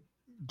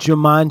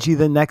 Jumanji: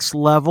 The Next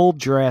Level,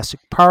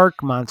 Jurassic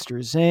Park,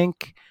 Monsters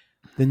Inc.,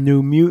 The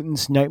New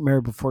Mutants,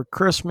 Nightmare Before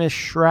Christmas,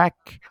 Shrek,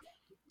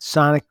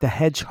 Sonic the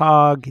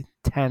Hedgehog,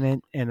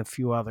 Tenet, and a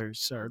few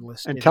others are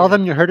listed. And tell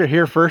them you heard it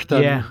here first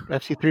on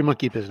FC3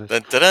 Monkey Business.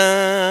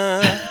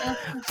 Da-da-da.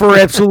 For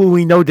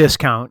absolutely no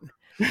discount.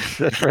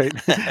 That's right.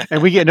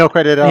 And we get no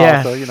credit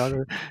at all. So, you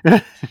know.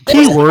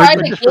 Keyword.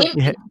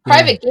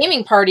 Private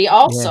gaming party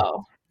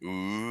also.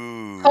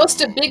 Ooh.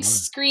 Host a big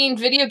screen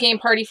video game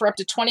party for up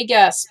to 20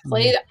 guests.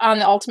 Play on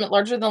the ultimate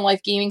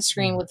larger-than-life gaming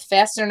screen with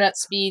fast internet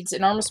speeds,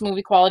 enormous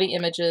movie quality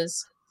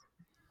images.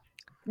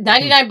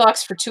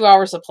 $99 for 2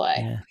 hours of play.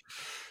 Yeah.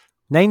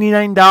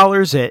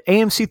 $99 at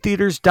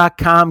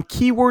amctheaters.com,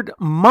 keyword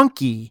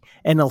monkey,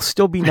 and it'll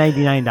still be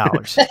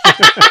 $99.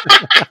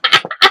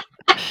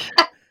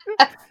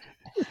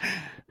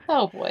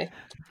 Oh, boy.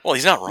 Well,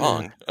 he's not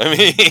wrong. I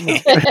mean...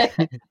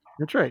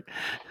 That's right.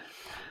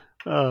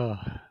 Yeah.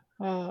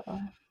 All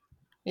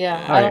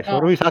right, so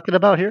what are we talking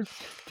about here?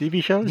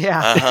 TV shows? Yeah.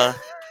 Uh-huh.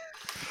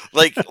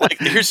 Like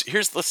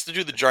here's let's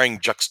do the jarring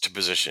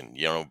juxtaposition.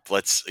 You know,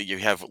 you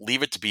have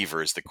Leave It to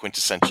Beaver as the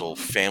quintessential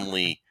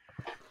family,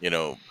 you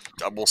know,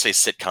 we'll say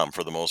sitcom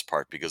for the most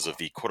part because of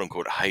the quote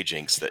unquote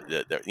hijinks that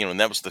you know, and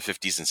that was the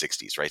 50s and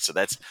 60s, right? So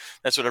that's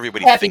what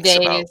everybody thinks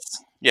about.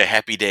 Yeah,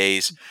 Happy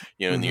Days,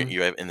 you know, and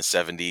you have in the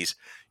 70s,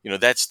 you know,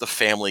 that's the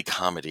family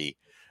comedy.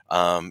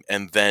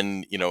 And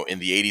then, you know, in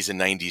the 80s and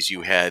 90s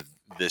you had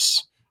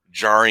this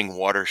jarring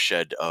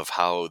watershed of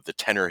how the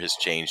tenor has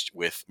changed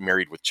with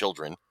Married with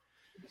Children.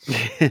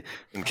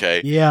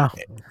 Okay. Yeah.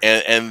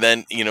 And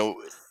then, you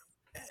know,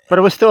 but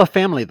it was still a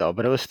family though,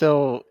 but it was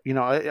still, you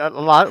know, a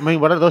lot. I mean,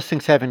 what do those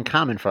things have in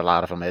common for a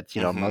lot of them? It's,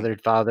 you know, mother,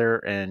 father,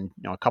 and,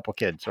 you know, a couple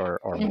kids or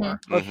more.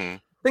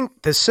 I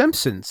think The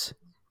Simpsons.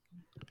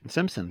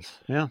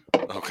 Yeah.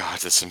 Oh God,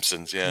 The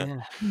Simpsons,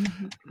 yeah.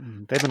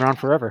 They've been around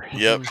forever.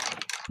 Yep.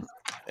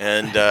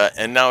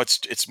 And now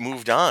it's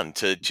moved on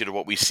to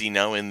what we see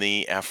now in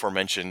the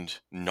aforementioned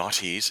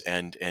naughties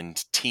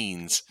and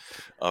teens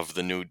of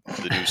the new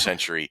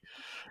century,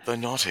 the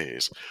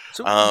naughties.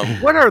 So,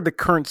 what are the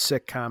current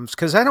sitcoms?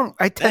 Because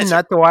I tend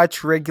not to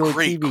watch regular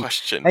great TV.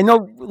 Question. I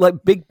know,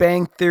 like Big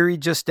Bang Theory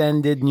just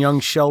ended, and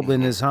Young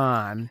Sheldon is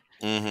on.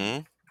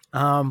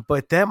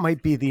 But that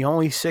might be the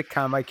only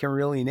sitcom I can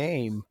really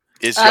name.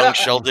 Is Young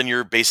Sheldon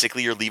your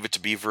Leave It to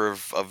Beaver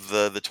of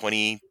the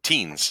 20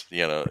 teens?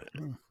 You know.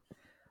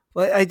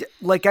 Well, I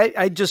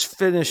just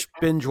finished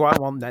binge watch.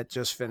 Well, not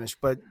just finished,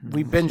 but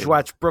we binge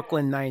watched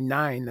Brooklyn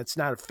Nine-Nine. That's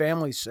not a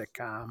family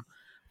sitcom,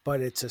 but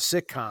it's a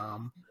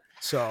sitcom.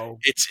 So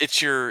it's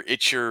your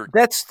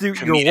that's your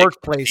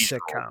workplace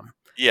sitcom.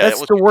 Yeah,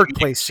 that's the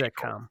workplace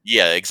sitcom.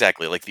 Yeah,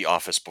 exactly, like The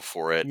Office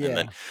before it, Yeah.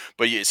 and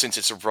then since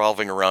it's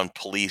revolving around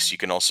police, you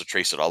can also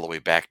trace it all the way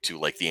back to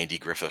like the Andy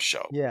Griffith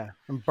Show. Yeah,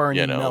 and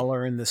Barney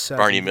Miller in the 70s.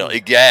 Barney Miller,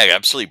 yeah,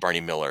 absolutely, Barney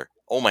Miller.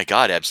 Oh my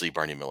God, absolutely,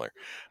 Barney Miller.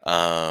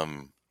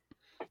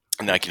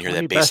 Now I can hear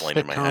that bass line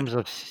in my head.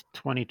 Of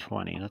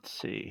 2020. Let's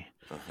see.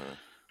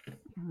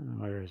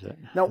 Where is it?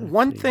 Now,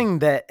 one thing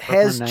that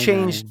has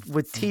changed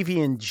with TV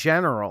in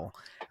general,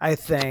 I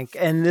think,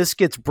 and this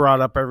gets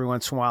brought up every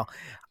once in a while,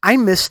 I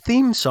miss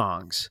theme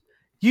songs.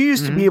 You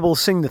used to be able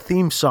to sing the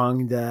theme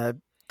song to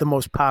the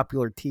most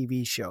popular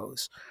TV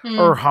shows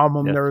or hum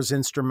them. There was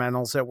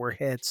instrumentals that were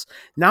hits.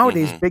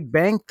 Nowadays, Big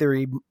Bang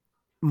Theory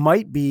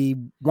might be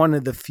one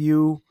of the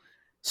few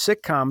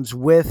sitcoms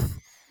with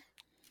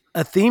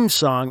a theme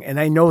song,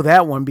 and I know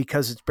that one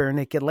because it's Bare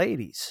Naked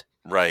Ladies.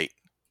 Right.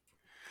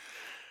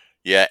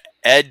 Yeah,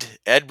 Ed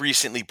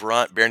recently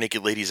brought Bare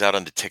Naked Ladies out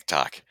onto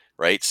TikTok,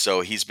 right? So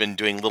he's been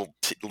doing little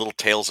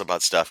tales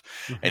about stuff,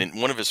 and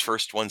in one of his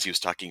first ones, he was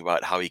talking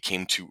about how he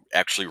came to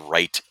actually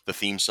write the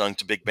theme song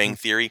to Big Bang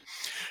Theory.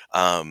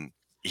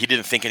 He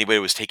didn't think anybody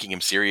was taking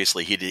him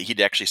seriously.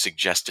 He'd actually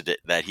suggested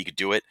that he could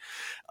do it,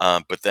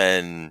 but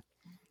then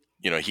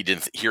he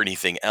didn't hear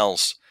anything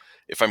else.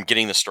 If I'm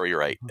getting the story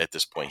right at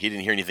this point, he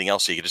didn't hear anything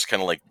else. So he just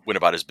kind of like went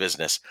about his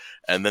business.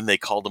 And then they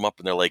called him up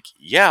and they're like,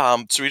 yeah,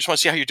 so we just want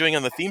to see how you're doing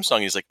on the theme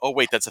song. He's like, oh,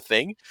 wait, that's a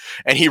thing.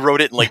 And he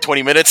wrote it in like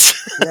 20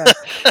 minutes. Yeah.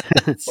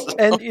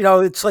 And,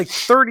 it's like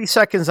 30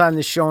 seconds on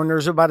the show, and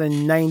there's about a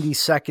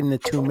 90-second to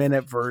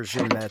 2-minute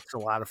version that's a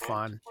lot of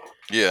fun.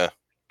 Yeah.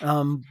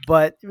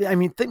 But I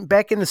mean,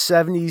 back in the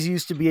 70s, you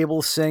used to be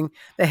able to sing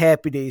the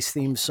Happy Days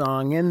theme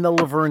song and the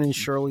Laverne and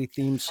Shirley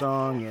theme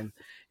song, and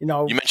you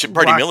mentioned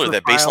Party Miller.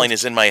 That bass line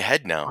is in my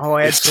head now. Oh,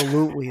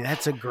 absolutely,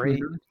 that's a great.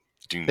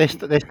 They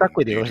stuck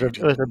with you.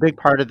 It was a big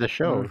part of the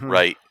show,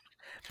 right?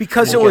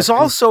 Because it was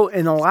also,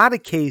 in a lot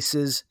of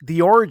cases,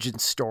 the origin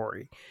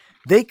story.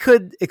 They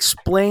could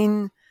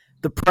explain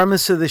the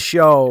premise of the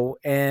show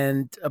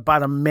in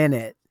about a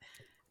minute,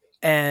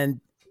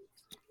 and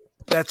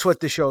that's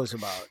what the show is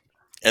about.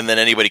 And then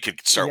anybody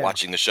could start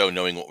watching the show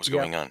knowing what was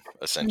going on,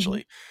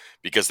 essentially,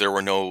 because there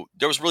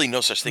was really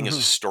no such thing as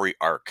a story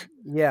arc.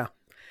 Yeah.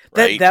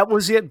 Right? That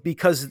was it,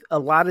 because a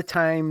lot of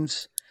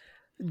times,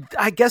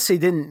 I guess they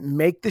didn't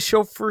make the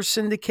show for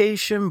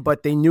syndication,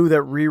 but they knew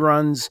that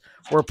reruns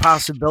were a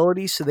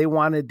possibility, so they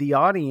wanted the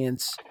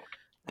audience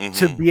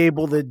to be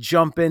able to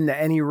jump into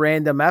any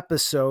random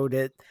episode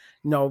at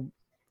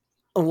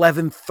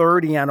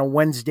 11:30 on a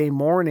Wednesday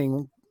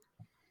morning,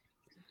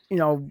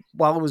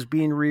 while it was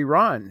being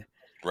rerun.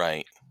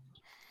 Right.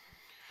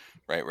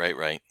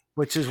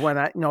 Which is when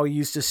I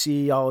used to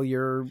see all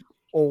your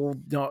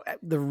old,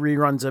 the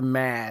reruns of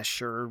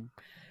MASH or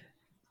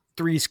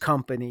Three's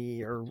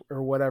Company or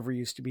whatever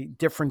used to be,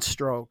 Different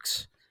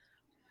Strokes,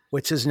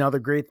 which is another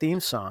great theme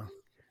song.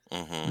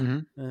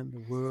 And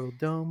the world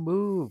don't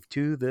move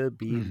to the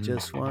beat,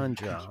 just one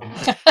drum.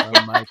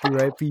 Might be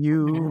right for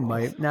you,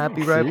 might not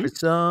be right for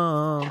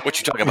some. What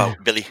you talking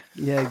about, Billy?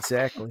 Yeah,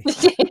 exactly.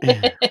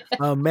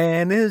 A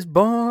man is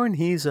born,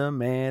 he's a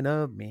man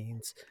of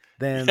means.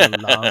 Then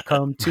along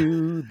come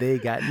two, they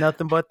got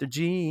nothing but their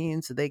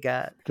jeans. They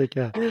got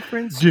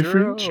different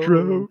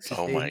strokes.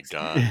 Oh my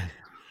God.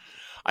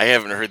 I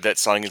haven't heard that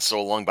song in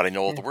so long, but I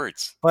know all the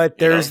words. But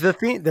there's the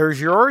theme.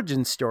 There's your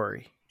origin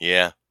story.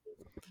 Yeah.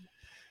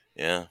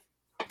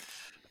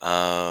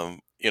 Or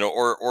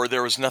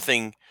there was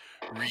nothing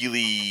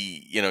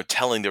really,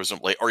 telling. There was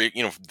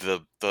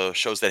the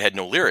shows that had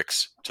no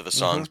lyrics to the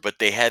songs, but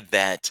they had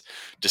that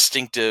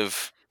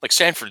distinctive, like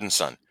Sanford and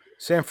Son.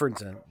 Sanford and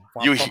Son.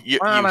 You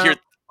hear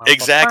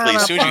exactly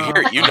as soon as you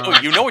hear it,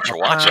 you know what you're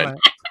watching.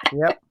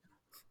 Yep.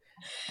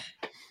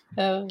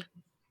 The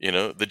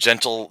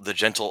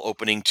gentle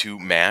opening to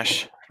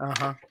MASH.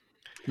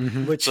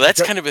 So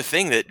that's kind of a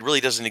thing that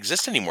really doesn't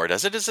exist anymore,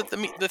 does it? Is it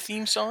the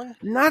theme song?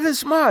 Not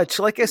as much.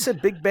 Like I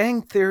said, Big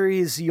Bang Theory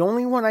is the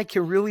only one I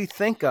can really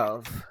think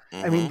of.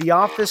 I mean, The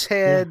Office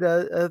had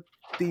a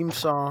theme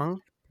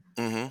song.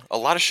 A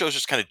lot of shows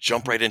just kind of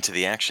jump right into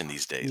the action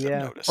these days.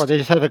 I've noticed. Or they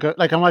just have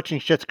like I'm watching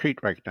Schitt's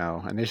Creek right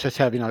now, and they just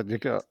have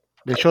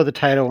they show the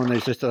title and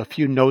there's just a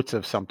few notes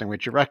of something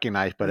which you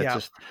recognize, but it's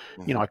just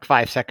like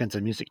 5 seconds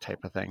of music type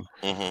of thing.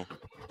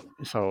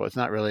 So it's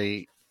not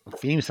really a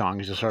theme song;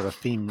 it's just sort of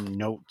theme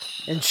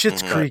notes. And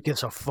Schitt's Creek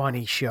is a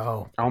funny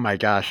show. Oh my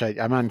gosh,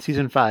 I'm on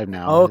season 5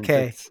 now.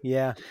 Okay,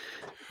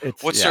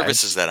 What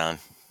service is that on?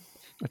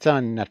 It's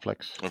on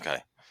Netflix. Okay.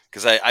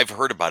 Because I've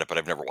heard about it, but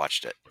I've never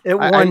watched it. It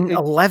won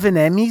 11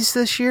 Emmys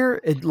this year.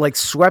 It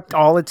swept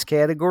all its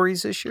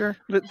categories this year.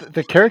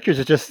 The characters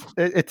are just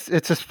it's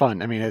just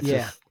fun. I mean, it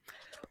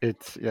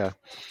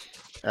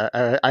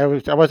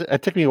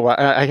took me a while.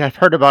 I've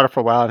heard about it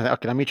for a while, and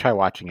okay, let me try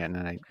watching it. And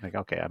then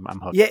I'm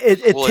hooked. Yeah,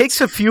 it takes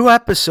a few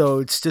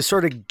episodes to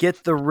sort of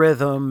get the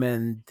rhythm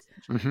and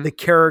the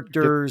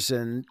characters,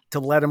 and to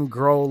let them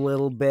grow a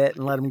little bit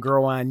and let them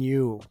grow on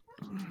you.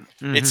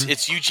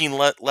 It's Eugene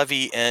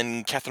Levy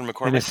and Catherine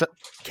McCormick.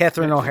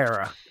 Catherine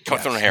O'Hara.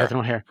 Catherine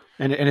O'Hara.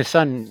 And his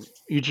son,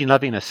 Eugene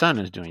Levy, and his son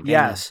is doing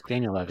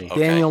Daniel Levy. Okay.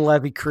 Daniel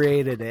Levy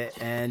created it,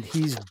 and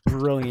he's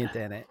brilliant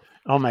in it.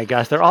 Oh my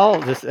gosh, they're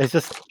all it's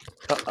just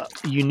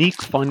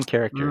unique, fun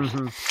characters.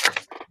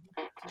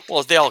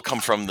 Well, they all come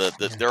from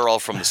they're all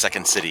from the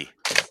Second City.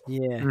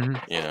 Yeah.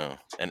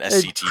 And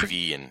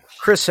SCTV and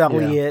Chris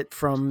Elliott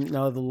from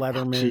the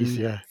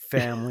Letterman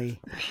family.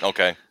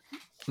 Okay.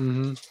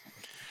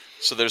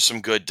 So there's some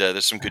good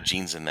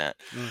genes in that.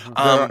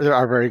 There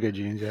are very good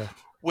genes, yeah.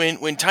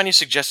 When Tanya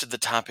suggested the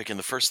topic, and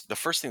the first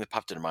thing that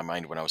popped into my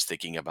mind when I was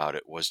thinking about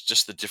it was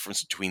just the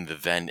difference between the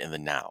then and the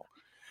now.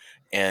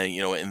 And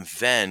and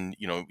then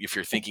if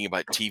you're thinking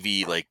about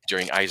TV like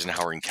during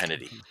Eisenhower and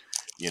Kennedy,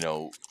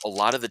 a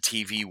lot of the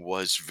TV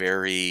was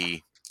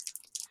very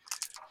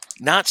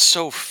not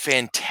so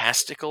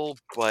fantastical,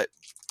 but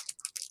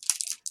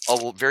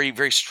a very,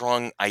 very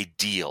strong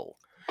ideal.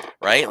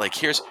 Right? Like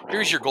here's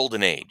your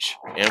golden age,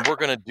 and we're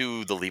gonna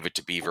do the Leave It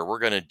to Beaver. We're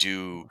gonna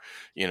do,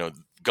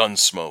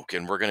 Gunsmoke,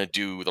 and we're gonna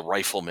do the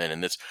Rifleman,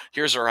 and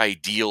here's our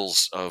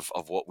ideals of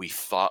what we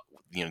thought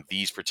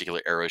these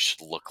particular eras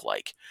should look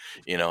like,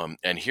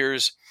 and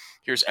here's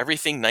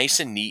everything nice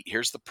and neat.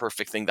 Here's the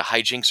perfect thing. The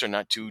hijinks are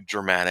not too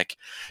dramatic.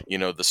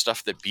 The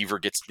stuff that Beaver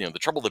gets, the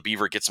trouble that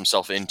Beaver gets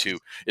himself into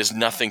is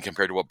nothing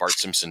compared to what Bart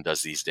Simpson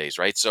does these days,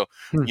 right? So,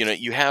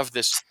 you have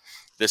this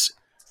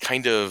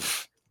kind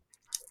of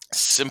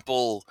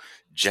simple,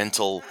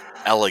 gentle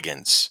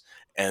elegance,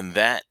 and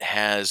that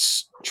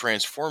has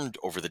transformed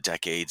over the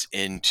decades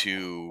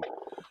into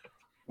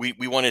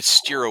we want to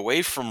steer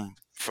away from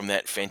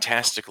that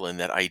fantastical and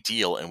that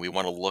ideal, and we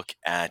want to look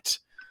at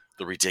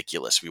the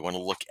ridiculous. We want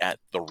to look at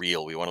the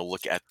real. We want to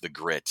look at the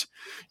grit.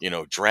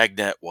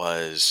 Dragnet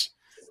was,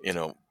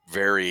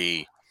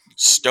 very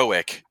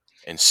stoic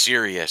and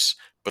serious,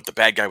 but the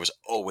bad guy was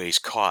always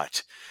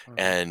caught.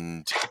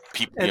 And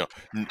people,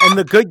 and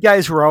the good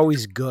guys were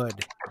always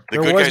good. The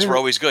good guys were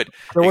always good.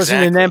 There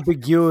wasn't an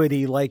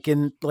ambiguity like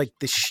in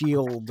The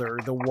Shield or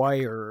The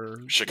Wire,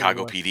 or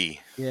Chicago PD.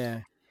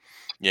 Yeah.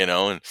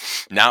 And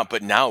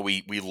now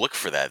we look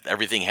for that.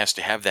 Everything has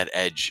to have that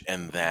edge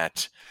and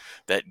that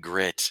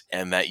grit,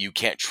 and that you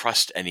can't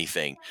trust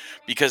anything,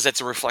 because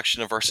that's a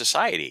reflection of our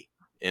society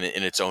in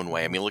its own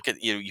way. I mean, look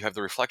at, you have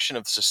the reflection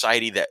of the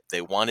society that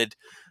they wanted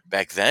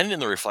back then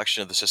and the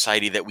reflection of the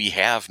society that we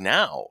have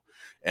now.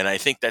 And I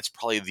think that's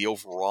probably the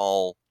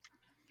overall,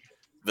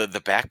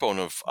 the backbone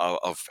of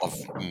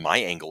my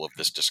angle of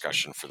this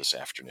discussion for this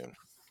afternoon.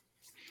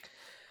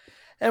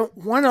 And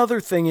one other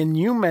thing, and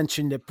you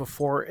mentioned it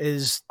before,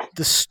 is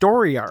the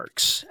story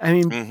arcs. I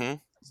mean,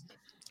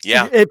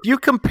 yeah. If you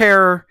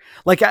compare,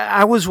 like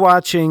I was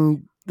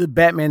watching the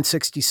Batman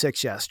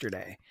 66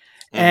 yesterday,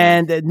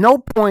 and at no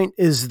point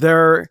is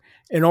there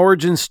an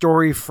origin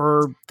story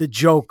for the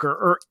Joker,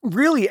 or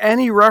really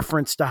any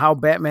reference to how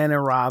Batman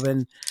and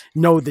Robin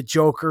know the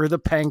Joker, the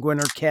Penguin,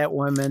 or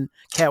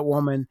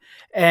Catwoman.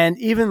 And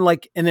even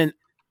like in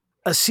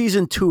a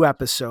season 2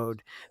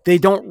 episode, they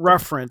don't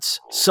reference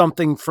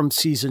something from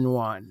season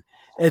 1.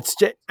 It's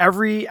just,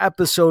 every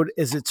episode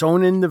is its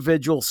own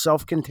individual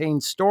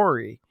self-contained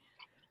story.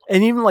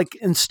 And even like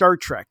in Star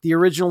Trek, the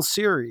original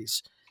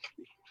series,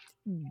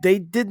 they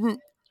didn't,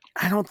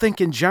 I don't think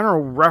in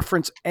general,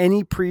 reference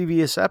any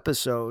previous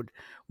episode,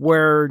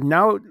 where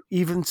now,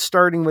 even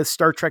starting with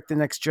Star Trek The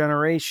Next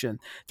Generation,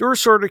 there were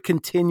sort of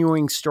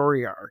continuing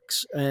story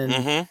arcs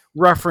and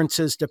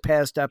references to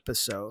past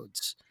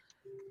episodes.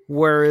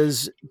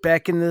 Whereas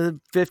back in the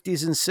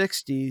 50s and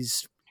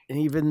 60s and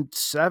even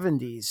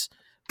 70s,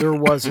 there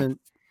wasn't,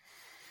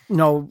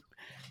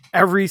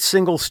 every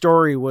single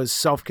story was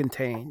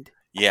self-contained.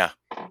 Yeah.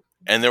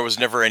 And there was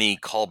never any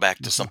callback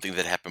to something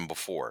that happened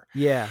before.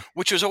 Yeah.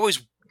 Which was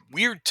always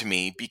weird to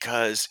me,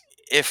 because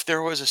if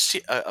there was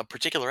a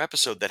particular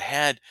episode that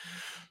had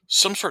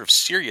some sort of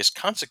serious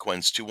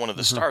consequence to one of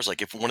the stars,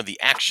 like if one of the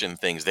action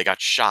things, they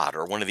got shot,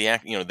 or one of the,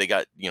 they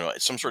got,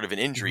 some sort of an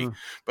injury,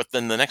 but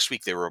then the next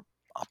week they were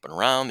up and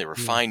around, they were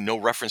fine, no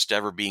reference to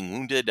ever being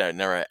wounded,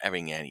 never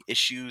having any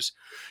issues.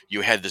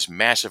 You had this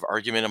massive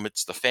argument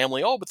amidst the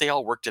family, but they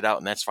all worked it out,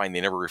 and that's fine.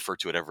 They never refer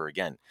to it ever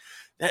again.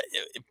 But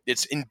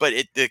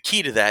the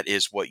key to that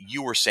is what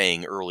you were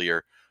saying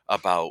earlier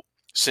about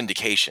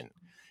syndication.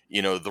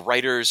 The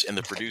writers and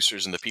the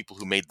producers and the people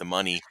who made the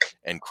money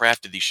and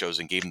crafted these shows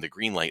and gave them the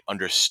green light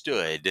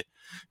understood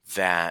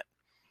that,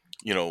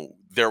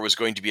 there was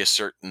going to be a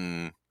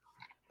certain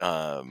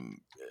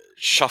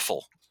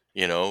shuffle,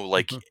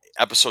 like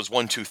episodes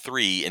 1, 2,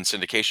 3 in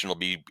syndication will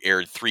be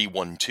aired 3,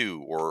 1,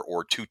 2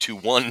 or 2, 2,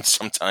 1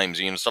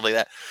 sometimes, stuff like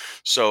that.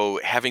 So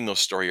having those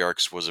story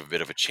arcs was a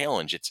bit of a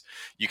challenge.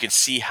 You can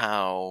see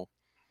how,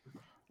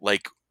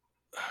 like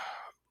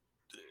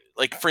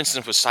for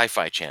instance with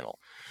Sci-Fi Channel,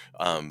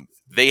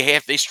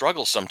 they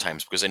struggle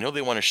sometimes, because I know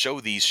they want to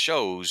show these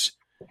shows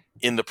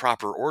in the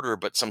proper order,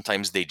 but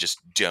sometimes they just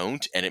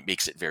don't, and it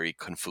makes it very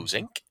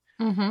confusing.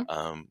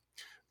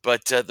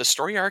 But the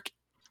story arc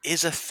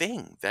is a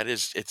thing that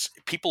it's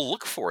people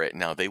look for it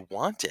now. They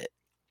want it.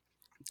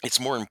 It's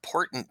more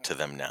important to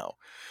them now.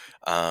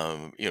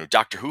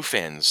 Doctor Who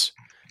fans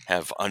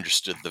have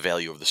understood the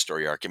value of the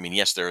story arc. I mean,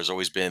 yes, there has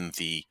always been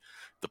the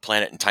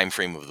planet and time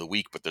frame of the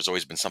week, but there's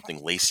always been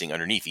something lacing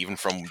underneath, even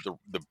from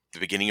the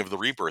beginning of the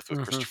Rebirth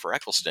with Christopher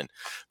Eccleston.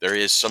 There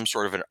is some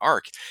sort of an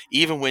arc.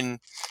 Even when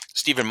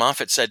Stephen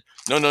Moffat said,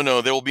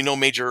 no, there will be no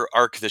major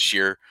arc this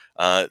year.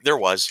 There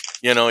was,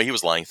 he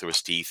was lying through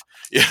his teeth.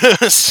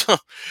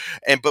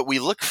 But we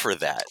look for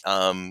that.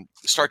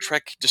 Star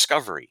Trek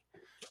Discovery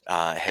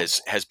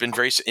has been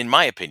in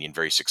my opinion,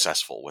 very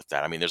successful with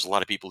that. I mean, there's a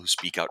lot of people who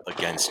speak out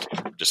against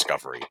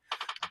Discovery,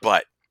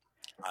 but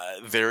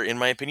they're, in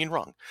my opinion,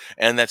 wrong,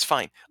 and that's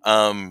fine,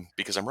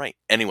 because I'm right.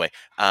 Anyway,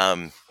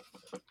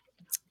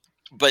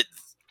 but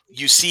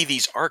you see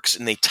these arcs,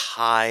 and they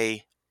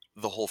tie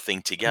the whole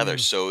thing together.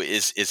 So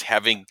is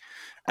having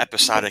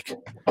episodic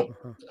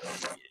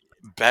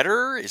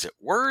better? Is it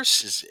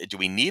worse? Do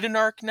we need an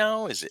arc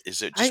now? Is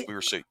it just we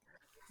were so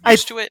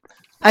used to it?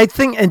 I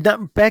think, and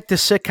back to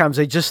sitcoms,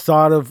 I just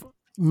thought of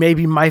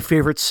maybe my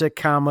favorite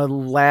sitcom of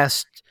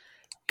last,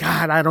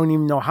 God, I don't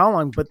even know how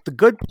long, but The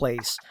Good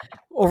Place.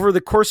 over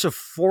the course of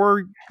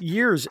 4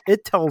 years,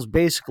 it tells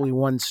basically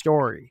one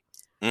story.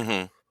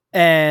 Mm-hmm.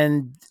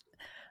 And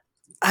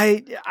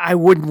I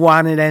wouldn't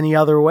want it any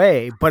other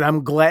way, but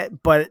I'm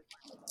glad. But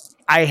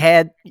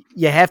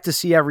you have to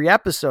see every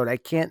episode. I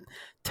can't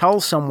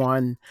tell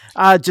someone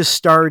just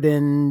start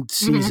in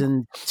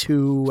season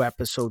 2,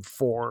 episode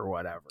 4 or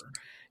whatever.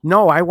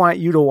 No, I want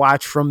you to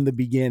watch from the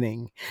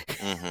beginning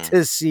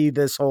to see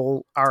this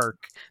whole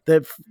arc,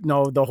 the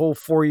whole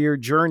 4-year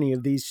journey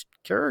of these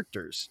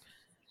characters.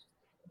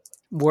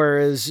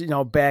 Whereas,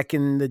 back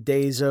in the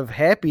days of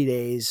Happy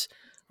Days,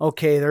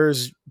 okay,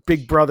 there's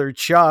Big Brother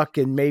Chuck,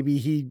 and maybe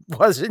he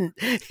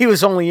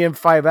was only in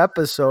 5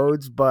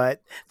 episodes,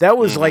 but that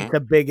was like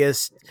the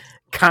biggest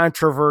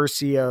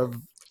controversy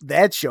of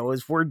that show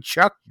is where'd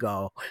Chuck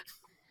go?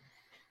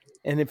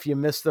 And if you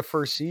missed the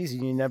first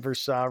season, you never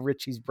saw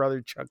Richie's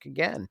brother Chuck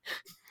again.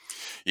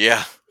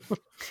 Yeah.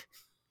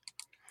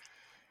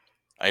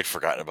 I'd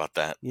forgotten about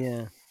that.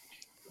 Yeah.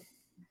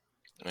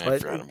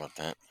 I'd forgotten about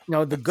that.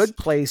 The Good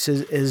Place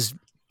is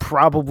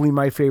probably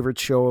my favorite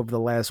show of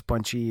the last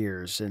bunch of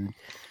years. And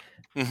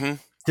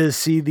to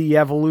see the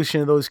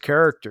evolution of those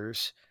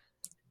characters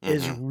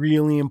is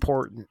really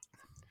important.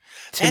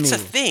 That's a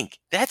thing.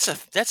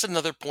 That's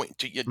another point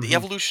to the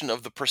evolution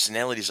of the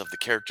personalities of the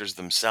characters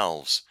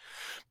themselves.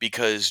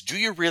 Because do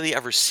you really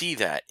ever see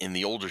that in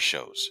the older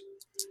shows?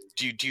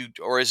 Do you,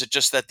 or is it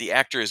just that the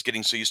actor is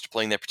getting so used to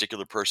playing that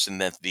particular person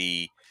that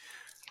the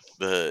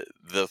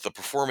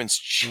performance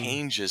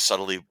changes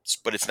subtly,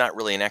 but it's not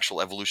really an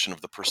actual evolution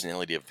of the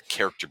personality of the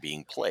character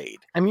being played?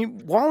 I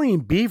mean, Wally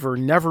and Beaver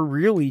never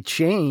really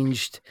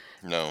changed.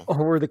 No.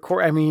 Over the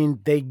course, I mean,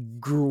 they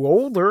grew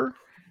older.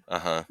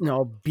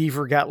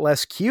 Beaver got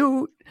less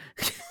cute.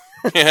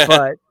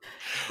 But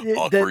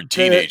awkward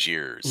teenage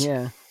years.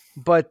 Yeah.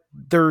 But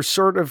their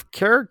sort of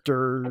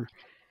character,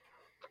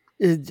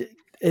 and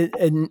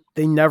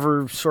they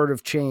never sort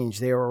of changed.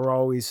 They were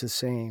always the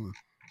same.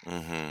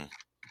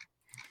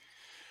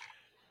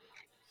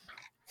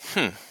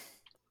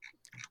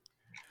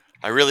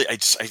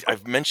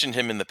 I've mentioned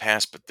him in the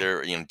past, but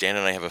Dan and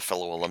I have a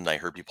fellow alumni,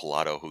 Herbie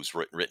Pilato, who's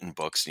written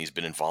books, and he's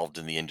been involved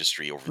in the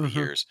industry over the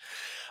years.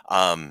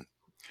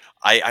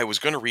 I was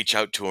going to reach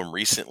out to him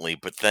recently,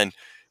 but then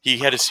he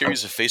had a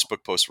series of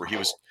Facebook posts where he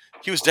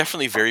was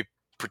definitely very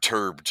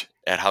perturbed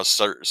at how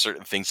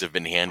certain things have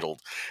been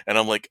handled, and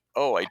I'm like,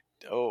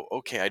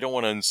 okay, I don't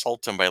want to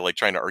insult him by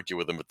trying to argue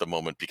with him at the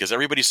moment, because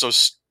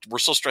we're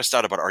so stressed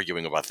out about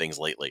arguing about things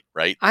lately,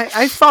 right?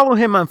 I follow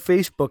him on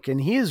Facebook,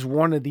 and he is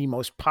one of the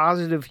most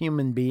positive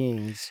human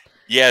beings.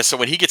 Yeah, so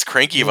when he gets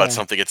cranky about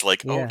something, it's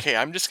like, okay,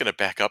 I'm just going to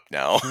back up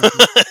now,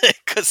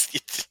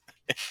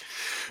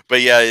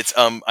 But yeah, it's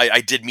I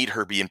did meet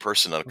Herbie in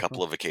person on a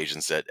couple of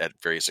occasions at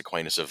various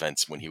Aquinas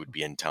events when he would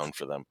be in town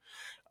for them.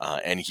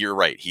 And you're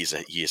right, he is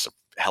a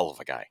hell of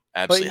a guy,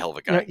 absolutely hell of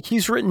a guy.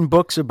 He's written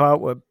books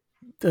about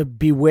the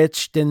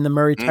Bewitched and the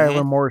Mary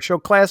Tyler Moore Show,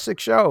 classic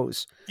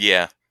shows.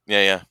 Yeah.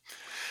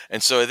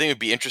 And so I think it'd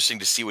be interesting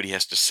to see what he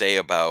has to say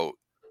about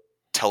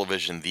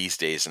television these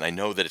days. And I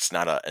know that it's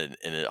not a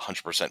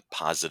 100%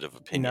 positive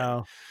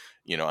opinion,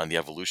 on the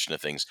evolution of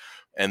things.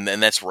 And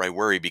then that's where I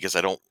worry, because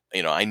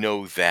I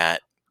know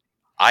that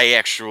I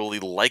actually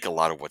like a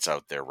lot of what's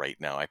out there right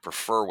now. I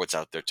prefer what's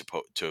out there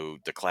to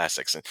the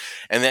classics.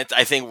 And that,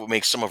 I think, what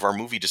makes some of our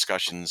movie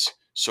discussions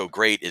so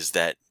great is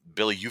that,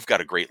 Billy, you've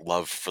got a great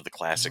love for the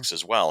classics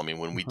as well. I mean,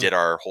 when we did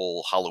our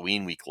whole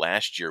Halloween week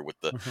last year with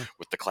the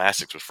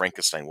classics, with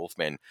Frankenstein,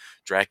 Wolfman,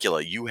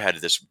 Dracula, you had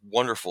this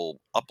wonderful,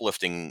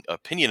 uplifting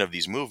opinion of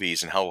these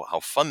movies and how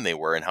fun they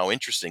were and how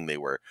interesting they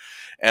were.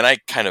 And I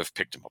kind of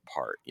picked them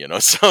apart,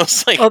 So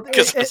it's like,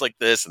 because it's like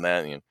this and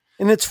that,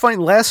 And it's funny.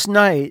 Last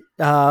night,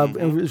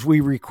 as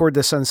we record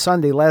this on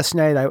Sunday, last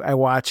night I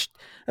watched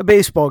a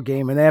baseball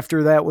game, and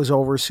after that was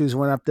over, Susan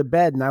went up to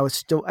bed, and I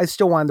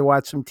still wanted to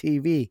watch some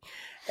TV,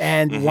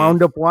 and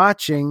wound up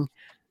watching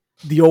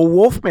the old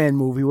Wolfman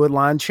movie with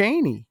Lon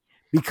Chaney,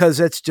 because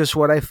that's just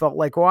what I felt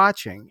like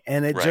watching,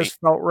 and it just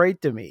felt right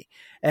to me.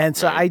 And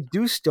so I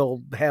do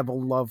still have a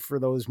love for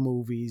those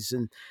movies,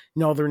 and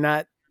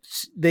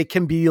they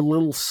can be a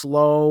little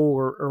slow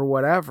or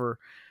whatever,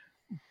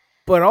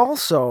 but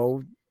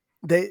also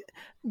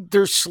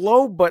they're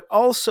slow, but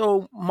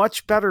also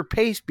much better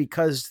paced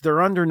because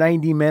they're under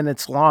 90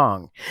 minutes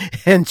long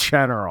in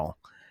general.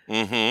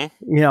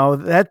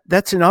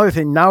 That's another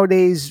thing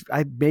nowadays.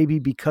 Maybe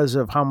because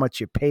of how much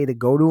you pay to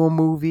go to a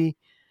movie,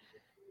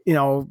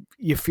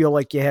 you feel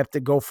like you have to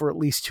go for at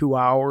least 2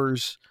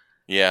 hours.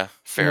 Yeah,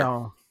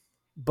 fair.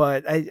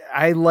 But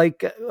I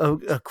like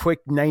a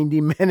quick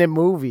 90-minute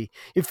movie.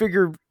 You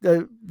figure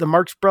the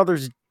Marx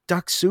Brothers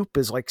Duck Soup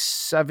is like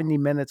 70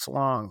 minutes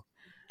long.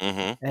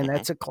 And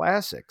that's a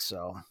classic.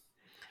 So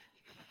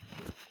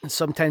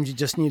sometimes you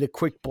just need a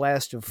quick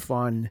blast of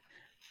fun.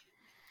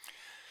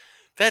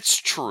 That's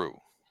true.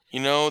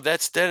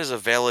 That is a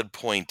valid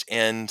point.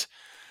 And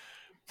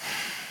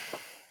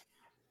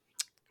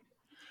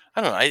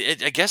I don't know. I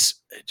guess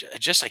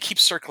I keep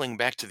circling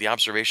back to the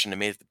observation I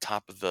made at the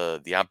top of the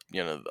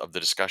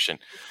discussion.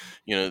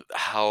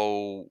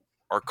 How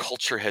our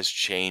culture has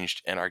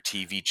changed and our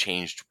TV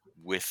changed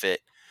with it.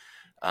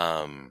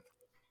 Have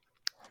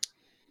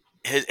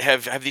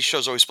these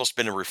shows always supposed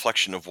to be a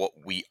reflection of what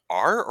we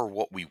are or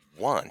what we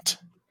want?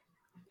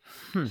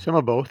 Some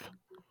of both.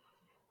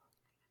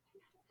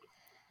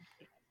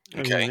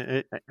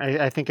 Okay. I mean,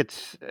 I think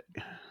it's,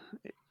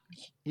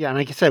 yeah,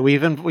 like you said,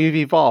 we've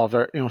evolved.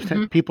 Our,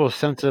 people's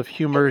sense of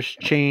humor's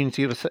changed,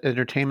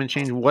 entertainment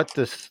changed.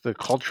 The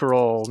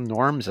cultural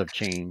norms have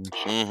changed.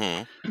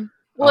 Mm-hmm.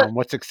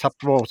 What's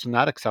acceptable, what's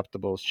not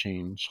acceptable has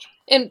changed.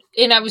 And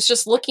I was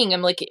just looking,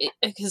 I'm like,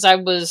 because I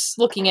was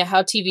looking at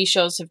how TV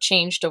shows have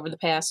changed over the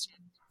past.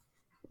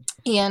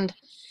 And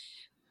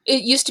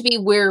it used to be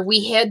where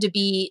we had to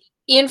be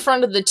in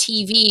front of the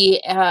TV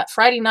at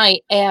Friday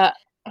night at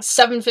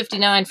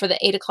 7:59 for the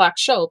 8 o'clock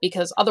show,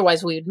 because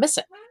otherwise we would miss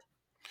it.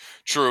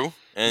 True.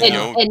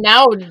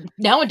 And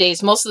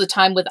nowadays, most of the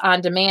time with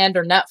on demand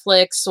or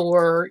Netflix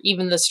or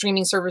even the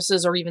streaming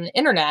services or even the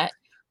internet,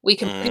 we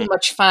can pretty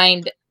much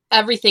find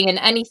everything and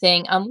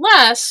anything,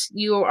 unless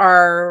you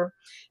are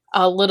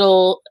a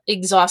little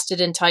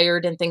exhausted and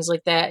tired and things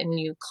like that, and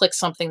you click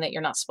something that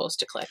you're not supposed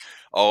to click.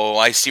 Oh,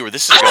 I see where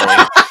this is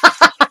going.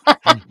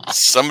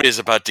 Somebody's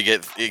about to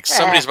get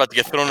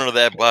thrown under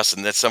that bus,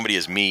 and that somebody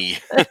is me.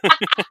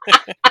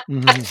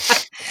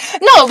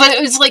 No, but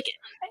it was like,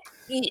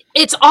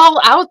 it's all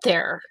out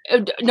there.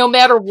 No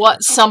matter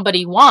what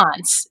somebody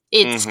wants,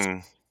 it's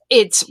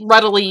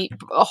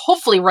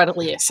hopefully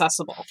readily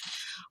accessible.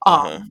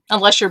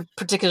 Unless you're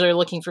particularly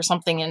looking for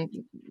something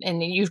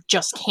and you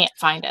just can't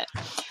find it.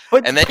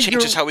 And that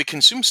changes how we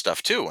consume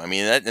stuff too. I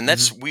mean,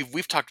 that's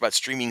we've talked about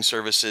streaming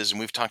services, and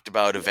we've talked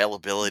about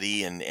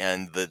availability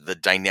and the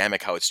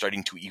dynamic, how it's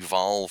starting to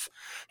evolve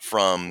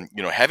from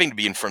having to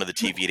be in front of the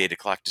TV at 8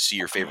 o'clock to see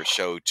your favorite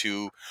show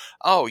to,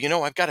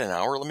 I've got an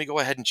hour, let me go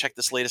ahead and check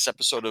this latest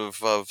episode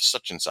of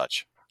such and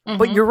such.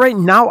 But you're right.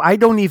 Now I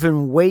don't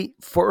even wait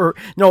for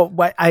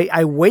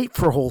I wait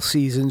for whole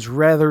seasons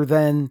rather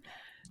than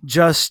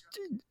just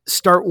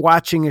start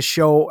watching a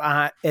show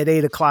at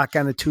 8 o'clock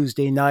on a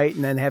Tuesday night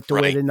and then have to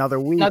wait another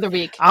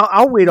week.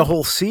 I'll wait a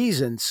whole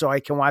season so I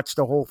can watch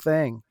the whole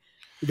thing.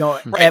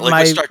 At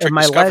like Star Trek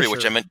Discovery, leisure.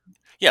 which I meant.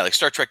 Yeah, like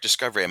Star Trek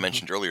Discovery I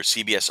mentioned earlier,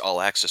 CBS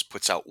All Access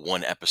puts out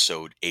one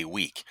episode a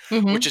week,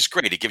 which is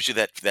great. It gives you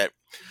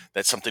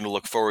that's something to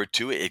look forward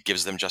to. It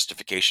gives them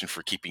justification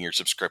for keeping your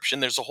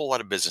subscription. There's a whole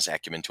lot of business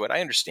acumen to it.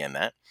 I understand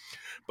that.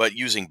 But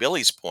using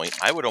Billy's point,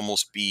 I would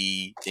almost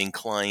be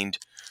inclined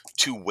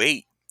to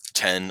wait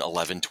 10,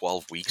 11,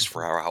 12 weeks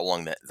for how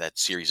long that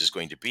series is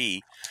going to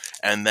be,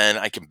 and then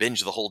I can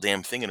binge the whole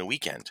damn thing in a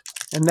weekend.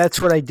 And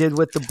that's what I did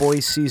with The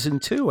Boys season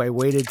 2. I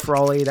waited for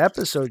all 8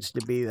 episodes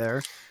to be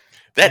there.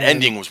 That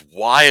ending was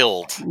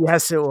wild.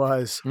 Yes, it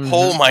was.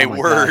 Oh my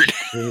word.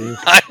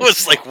 I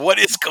was like, what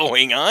is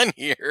going on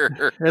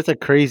here? That's a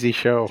crazy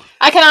show.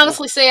 I can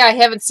honestly say I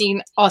haven't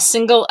seen a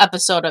single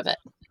episode of it.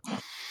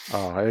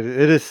 Oh,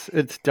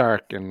 it's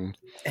dark and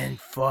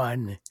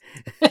fun.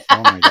 Oh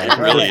my god.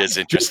 It really is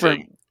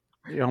interesting.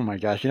 Oh my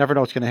gosh, you never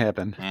know what's going to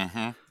happen.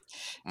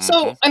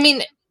 So, I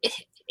mean,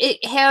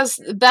 it has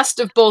the best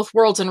of both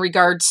worlds in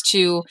regards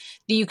to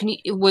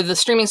with the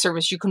streaming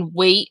service, you can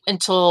wait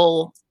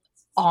until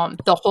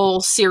the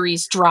whole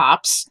series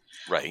drops.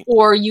 Right.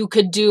 Or you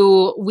could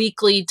do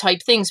weekly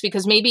type things,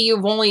 because maybe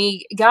you've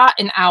only got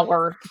an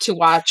hour to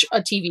watch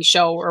a TV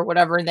show or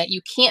whatever, and that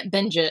you can't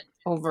binge it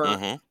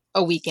over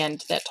a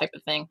weekend, that type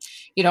of thing.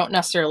 You don't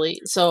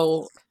necessarily.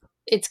 So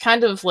it's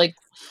kind of like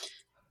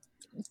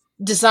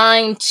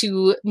designed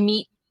to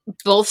meet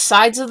both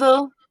sides of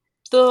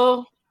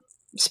the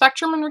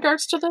spectrum in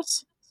regards to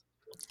this.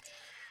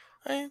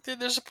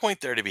 There's a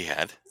point there to be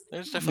had.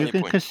 There's definitely you can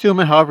a point. Consume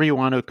it however you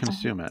want to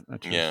consume it.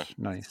 That's just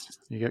nice.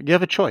 You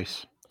have a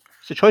choice.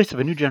 It's a choice of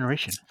a new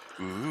generation.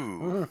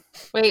 Ooh.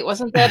 Wait,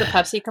 wasn't that a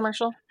Pepsi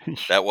commercial?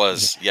 That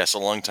was, yes, a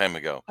long time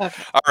ago.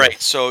 Okay. All right,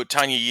 so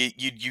Tanya,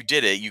 you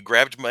did it. You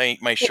grabbed my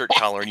shirt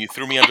collar and you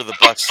threw me under the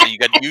bus. So you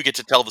get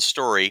to tell the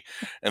story,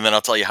 and then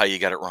I'll tell you how you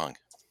got it wrong.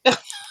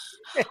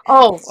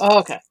 Oh,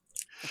 okay.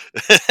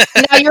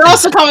 Now you're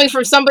also coming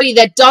from somebody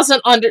that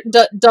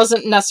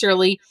doesn't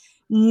necessarily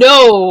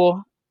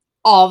know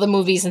all the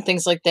movies and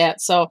things like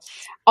that. So,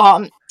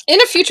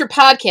 in a future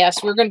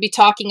podcast, we're going to be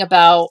talking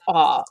about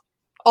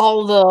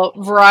all the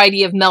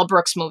variety of Mel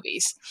Brooks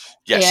movies.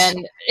 Yes.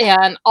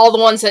 And all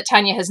the ones that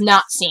Tanya has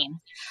not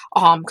seen.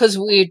 Because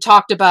we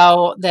talked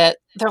about that.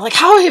 They're like,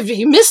 how have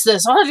you missed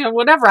this? Oh,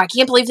 whatever. I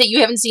can't believe that you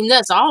haven't seen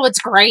this. Oh, it's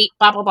great.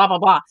 Blah, blah, blah, blah,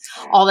 blah.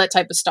 All that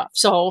type of stuff.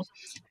 So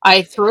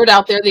I threw it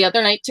out there the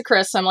other night to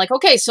Chris. I'm like,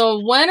 okay,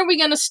 so when are we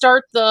going to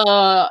start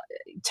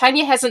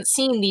Tanya hasn't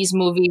seen these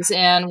movies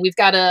and we've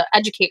got to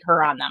educate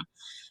her on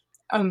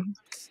them.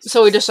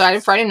 So we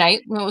decided Friday night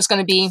it was going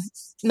to be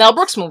Mel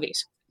Brooks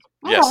movies.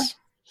 Yes.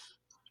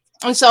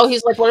 And so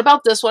he's like, what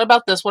about this? What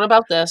about this? What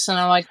about this? And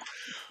I'm like,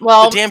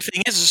 well, the damn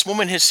thing is, this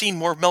woman has seen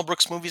more Mel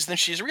Brooks movies than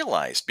she's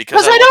realized.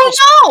 Because I don't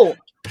know.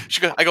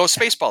 I go,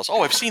 Spaceballs.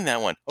 Oh, I've seen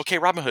that one. Okay,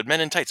 Robin Hood,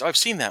 Men in Tights. Oh, I've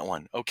seen that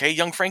one. Okay,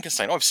 Young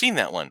Frankenstein. Oh, I've seen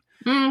that one.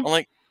 I'm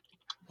like,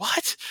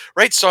 what?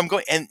 Right? So I'm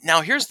going, and now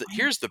here's the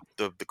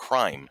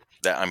crime.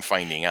 that I'm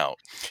finding out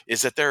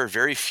is that there are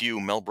very few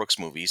Mel Brooks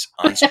movies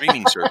on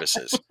streaming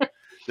services.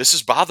 This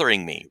is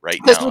bothering me right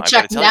now. Because we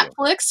checked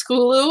Netflix,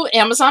 Hulu,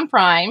 Amazon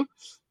Prime.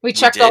 We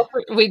checked all.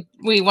 We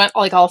went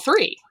like all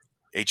three.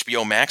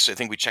 HBO Max, I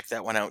think we checked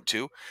that one out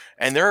too.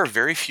 And there are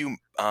very few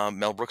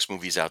Mel Brooks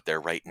movies out there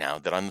right now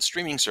that on the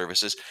streaming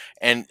services,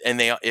 and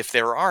they, if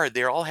there are,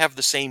 they all have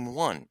the same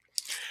one.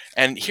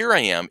 And here I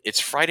am. It's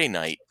Friday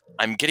night.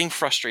 I'm getting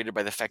frustrated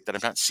by the fact that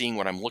I'm not seeing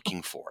what I'm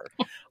looking for.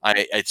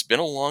 It's been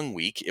a long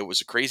week. It was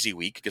a crazy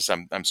week because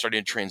I'm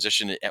starting to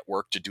transition at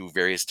work to do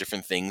various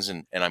different things,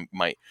 and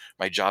my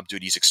job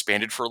duties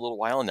expanded for a little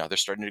while, and now they're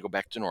starting to go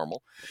back to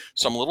normal.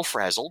 So I'm a little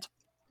frazzled.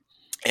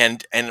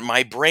 And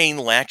my brain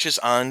latches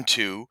on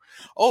to,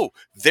 oh,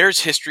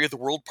 there's History of the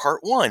World Part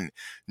 1.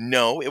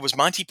 No, it was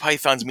Monty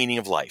Python's Meaning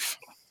of Life.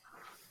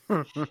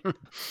 Now,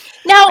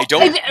 I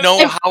don't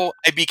know how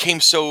I became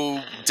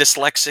so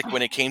dyslexic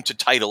when it came to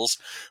titles,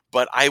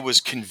 but I was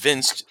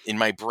convinced in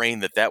my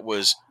brain that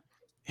was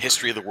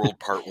History of the World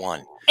Part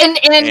 1. And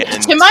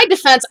to my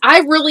defense, I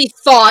really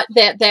thought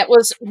that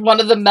was one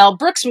of the Mel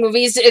Brooks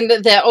movies, and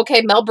that,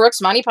 okay, Mel Brooks,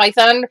 Monty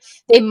Python,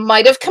 they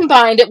might have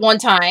combined at one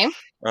time.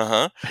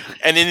 And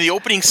in the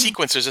opening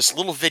sequence, there's this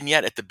little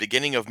vignette at the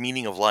beginning of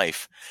Meaning of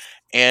Life,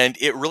 and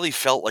it really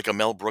felt like a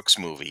Mel Brooks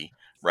movie,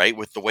 right?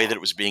 With the way that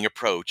it was being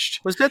approached.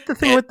 Was that the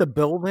thing with the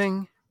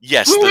building?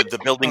 Yes, the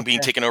building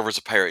being taken over as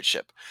a pirate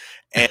ship,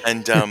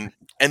 and then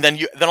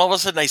all of a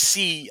sudden I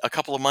see a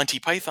couple of Monty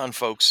Python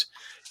folks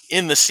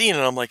in the scene,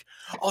 and I'm like,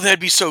 oh,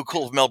 that'd be so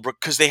cool if Mel Brooks,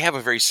 because they have a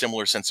very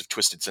similar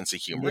twisted sense of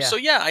humor. Yeah. So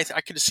yeah,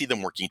 I could see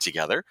them working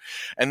together.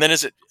 And then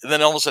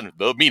all of a sudden,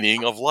 the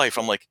Meaning of Life.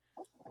 I'm like,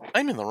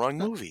 I'm in the wrong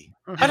movie.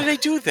 How did I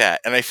do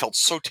that? And I felt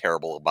so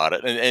terrible about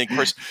it. And of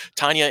course,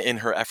 Tanya, in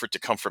her effort to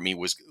comfort me,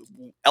 was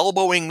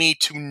elbowing me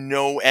to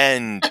no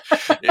end.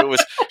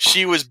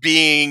 She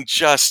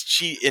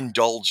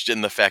indulged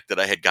in the fact that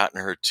I had gotten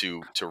her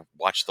to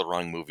watch the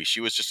wrong movie. She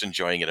was just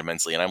enjoying it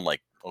immensely. And I'm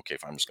like, okay,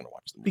 fine, I'm just going to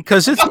watch the movie.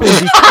 Because it's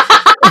been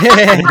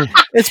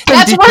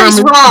That's where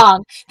he's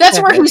wrong. That's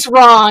where he's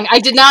wrong. I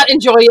did not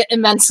enjoy it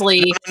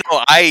immensely.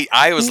 No,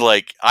 I was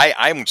like,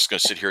 I'm just going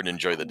to sit here and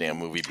enjoy the damn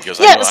movie because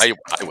I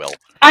will.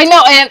 I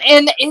know,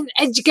 and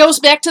it goes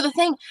back to the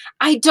thing.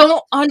 I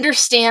don't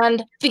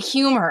understand the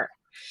humor.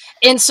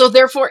 And so,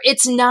 therefore,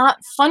 it's not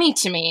funny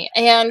to me.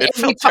 And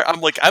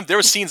I'm like, there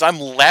were scenes I'm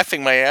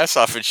laughing my ass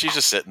off, and she's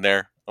just sitting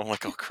there. I'm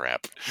like, oh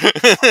crap.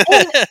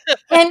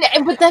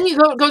 But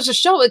then goes to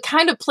show, it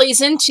kind of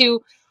plays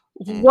into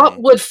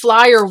what would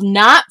fly or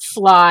not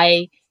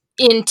fly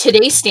in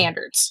today's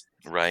standards.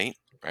 Right.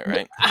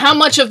 How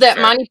much of that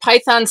Monty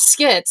Python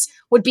skits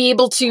would be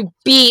able to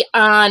be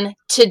on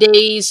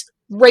today's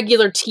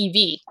regular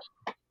TV?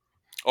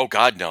 Oh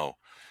God, no.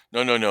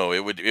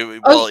 It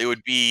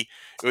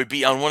would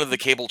be on one of the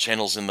cable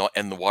channels in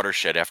the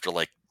watershed after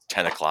like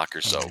 10 o'clock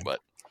or so, but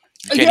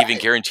you can't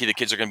even guarantee the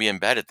kids are going to be in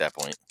bed at that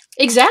point.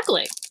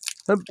 Exactly.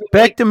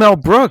 Back to Mel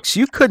Brooks,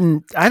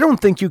 I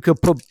don't think you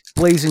could put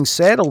Blazing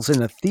Saddles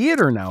in a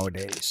theater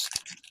nowadays.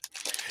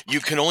 You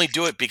can only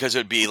do it because it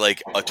would be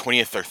like a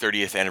 20th or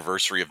 30th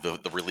anniversary of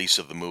the release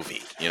of the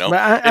movie. You know,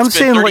 I'm it's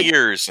saying been 30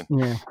 years,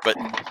 but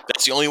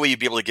that's the only way you'd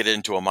be able to get it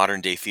into a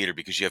modern day theater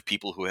because you have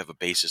people who have a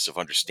basis of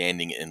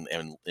understanding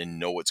and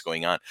know what's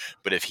going on.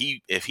 But if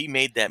he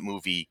made that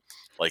movie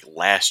like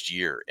last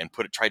year and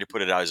tried to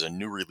put it out as a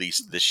new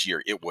release this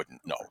year, it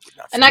wouldn't. No, it would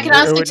not. And I can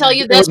honestly tell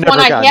you that's one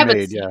I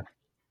haven't seen.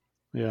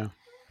 Yeah.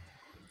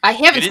 I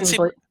haven't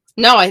seen.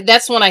 No,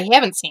 that's one I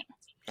haven't seen.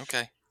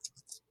 Okay.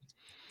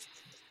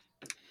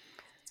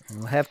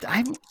 I'll have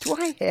to. Do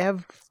I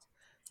have?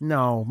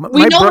 No.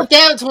 We know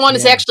that one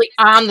is actually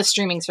on the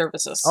streaming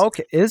services.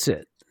 Okay, is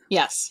it?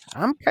 Yes.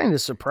 I'm kind of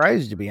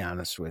surprised, to be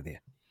honest with you.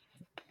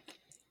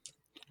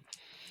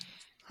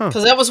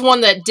 Because that was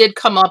one that did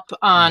come up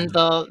on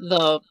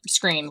the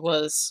screen,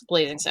 was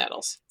Blazing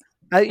Saddles.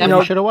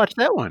 You should have watched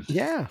that one.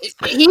 Yeah.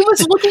 He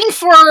was looking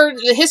for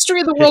the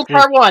History of the World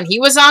Part 1. He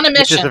was on a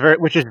mission.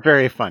 Which is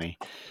very funny.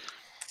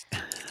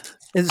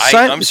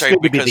 I'm sorry,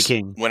 because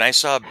when I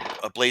saw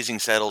Blazing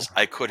Saddles,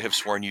 I could have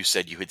sworn you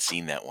said you had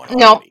seen that one.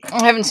 No,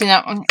 I haven't seen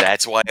that one.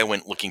 That's why I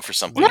went looking for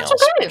something else,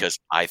 because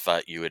I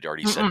thought you had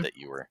already said that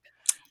you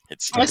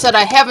had seen it. I said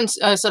I haven't.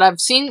 I said I've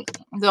seen.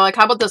 They're like,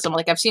 how about this? I'm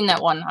like, I've seen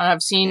that one. And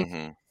I've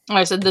seen.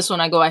 I said this one.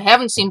 I go, I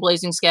haven't seen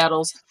Blazing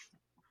Saddles,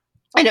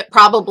 and it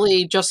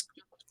probably just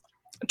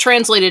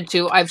translated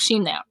to I've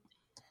seen that.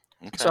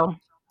 Okay. So.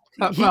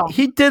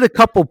 He did a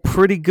couple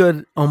pretty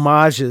good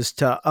homages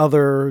to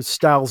other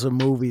styles of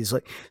movies,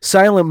 like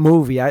Silent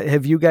Movie.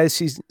 Have you guys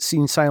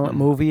seen Silent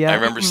Movie yet? I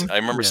remember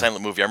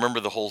Silent Movie. I remember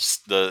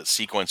the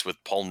sequence with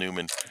Paul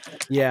Newman.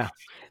 Yeah,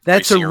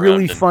 that's a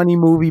really funny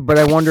movie. But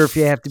I wonder if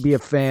you have to be a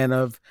fan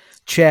of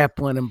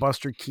Chaplin and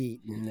Buster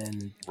Keaton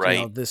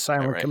and the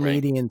silent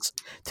comedians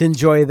to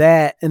enjoy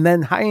that. And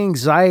then High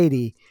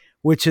Anxiety,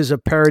 which is a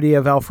parody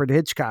of Alfred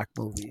Hitchcock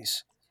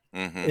movies,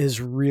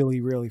 is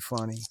really, really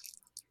funny.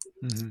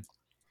 Mm-hmm.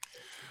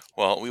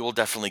 Well, we will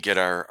definitely get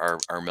our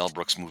Mel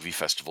Brooks movie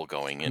festival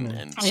going,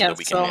 and so Yeah, that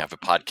we can have a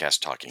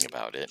podcast talking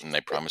about it. And I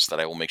promise that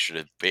I will make sure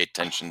to pay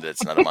attention that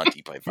it's not a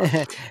Monty Python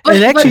movie.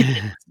 And actually,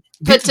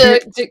 but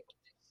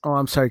oh,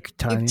 I'm sorry,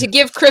 Tanya. To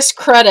give Chris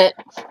credit,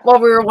 while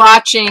we were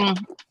watching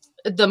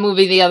the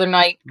movie the other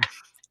night,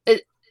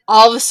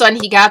 all of a sudden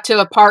he got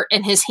to a part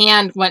and his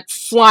hand went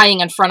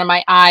flying in front of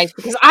my eyes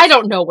because I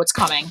don't know what's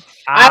coming.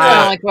 I don't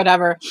know, like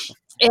whatever.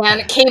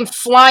 And it came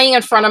flying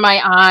in front of my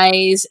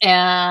eyes,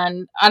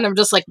 and I'm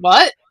just like,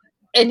 what?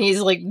 And he's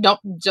like, nope,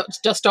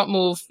 just don't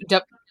move,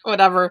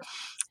 whatever.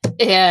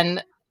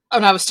 And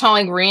when I was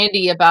telling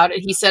Randy about it,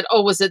 he said,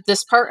 oh, was it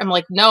this part? I'm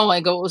like, no. I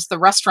go, it was the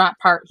restaurant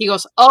part. He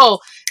goes, oh,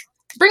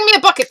 bring me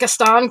a bucket,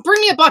 Gaston. Bring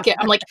me a bucket.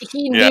 I'm like,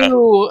 he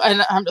knew.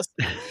 And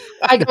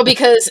I go,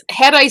 because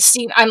had I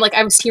seen, I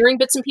was hearing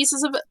bits and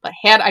pieces of it, but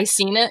had I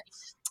seen it,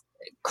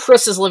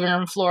 Chris's living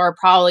room floor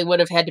probably would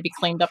have had to be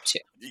cleaned up too.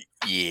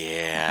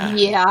 Yeah.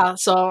 Yeah.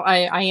 So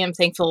I am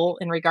thankful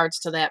in regards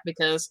to that,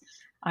 because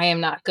I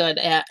am not good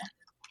at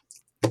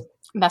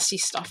messy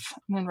stuff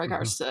in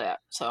regards to that.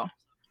 So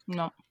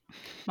no,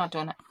 not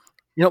doing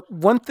it.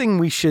 One thing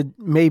we should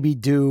maybe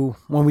do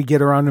when we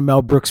get around to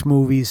Mel Brooks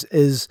movies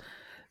is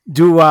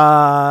do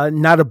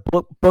not a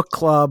book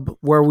club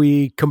where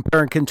we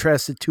compare and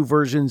contrast the two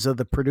versions of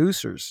The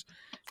Producers.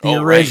 The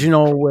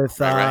original with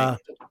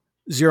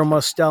Zero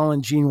Mostel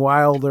and Gene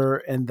Wilder,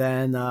 and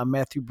then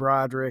Matthew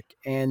Broderick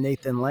and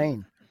Nathan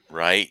Lane.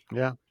 Right.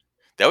 Yeah.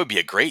 That would be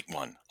a great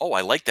one. Oh,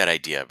 I like that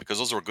idea, because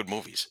those were good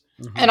movies.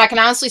 Mm-hmm. And I can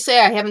honestly say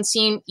I haven't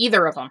seen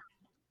either of them.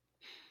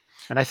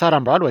 And I saw it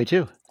on Broadway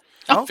too.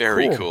 Oh,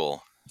 very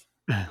cool.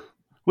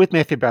 With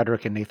Matthew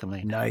Broderick and Nathan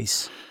Lane.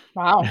 Nice.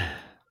 Wow.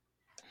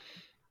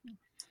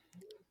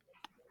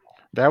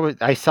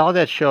 I saw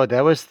that show.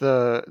 That was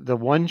the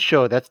one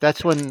show.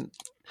 That's when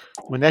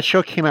that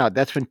show came out.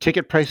 That's when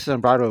ticket prices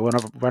on Broadway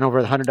went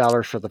over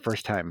 $100 for the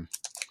first time.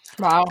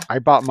 Wow. I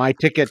bought my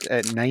ticket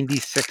at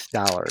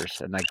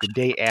 $96, and like the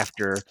day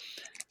after,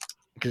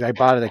 because I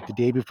bought it like the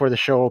day before the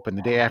show opened,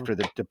 the day after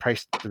the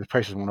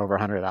prices went over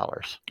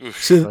 $100.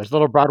 So there's a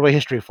little Broadway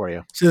history for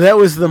you. So that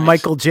was the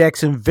Michael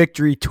Jackson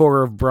victory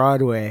tour of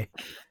Broadway.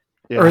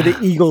 Yeah. Or the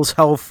Eagles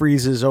Hell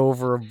Freezes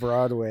Over of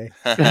Broadway.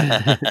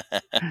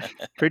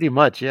 Pretty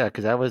much, yeah,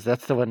 because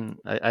that's the one,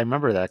 I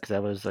remember that, because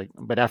that was like,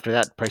 but after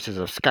that, prices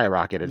have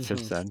skyrocketed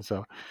since then,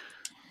 so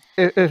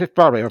if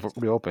Broadway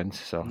reopens,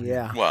 so.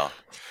 Yeah. Well.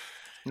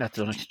 Not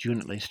till next June,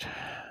 at least.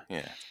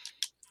 Yeah.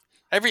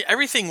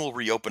 Everything will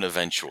reopen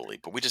eventually,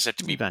 but we just have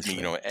to be,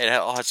 it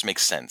all has to make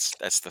sense.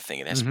 That's the thing.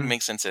 It has to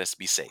make sense. It has to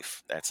be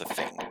safe. That's the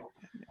thing.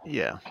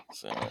 Yeah.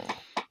 So,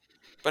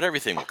 but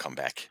everything will come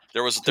back.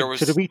 There's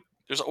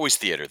always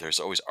theater. There's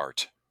always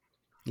art.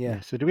 Yeah.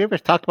 So did we ever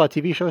talk about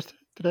TV shows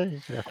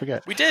today? I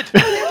forget. We did.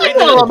 We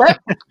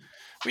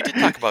did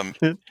talk about.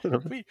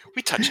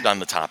 We touched on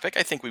the topic.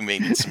 I think we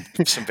made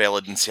some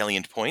valid and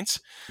salient points.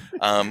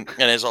 And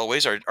as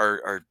always,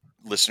 our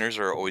listeners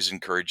are always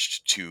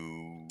encouraged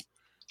to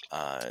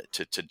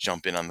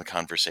jump in on the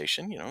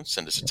conversation.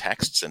 Send us a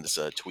text, send us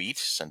a tweet,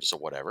 send us a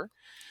whatever,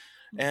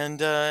 and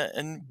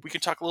we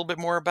can talk a little bit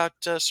more about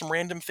some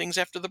random things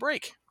after the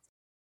break.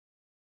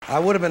 I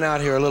would have been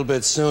out here a little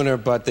bit sooner,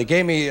 but they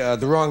gave me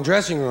the wrong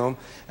dressing room,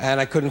 and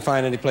I couldn't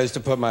find any place to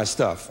put my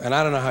stuff. And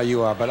I don't know how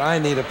you are, but I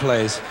need a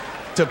place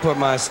to put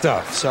my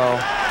stuff. So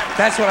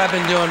that's what I've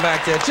been doing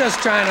back there, just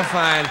trying to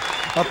find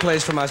a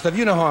place for my stuff.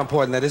 You know how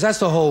important that is. That's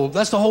the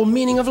whole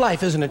meaning of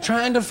life, isn't it?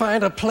 Trying to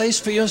find a place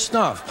for your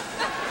stuff.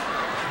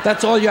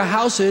 That's all your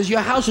house is.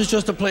 Your house is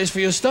just a place for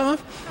your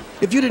stuff.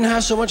 If you didn't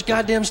have so much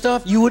goddamn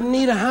stuff, you wouldn't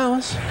need a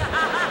house.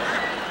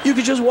 You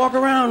could just walk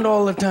around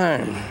all the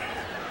time.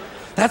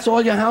 That's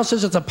all your house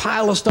is. It's a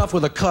pile of stuff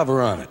with a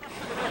cover on it.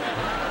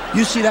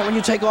 You see that when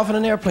you take off in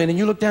an airplane and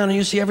you look down and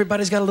you see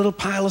everybody's got a little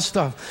pile of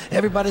stuff.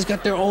 Everybody's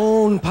got their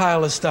own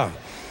pile of stuff.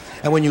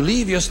 And when you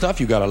leave your stuff,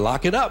 you gotta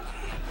lock it up.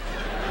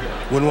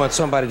 Wouldn't want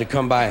somebody to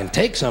come by and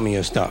take some of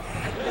your stuff.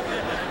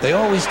 They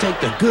always take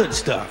the good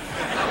stuff.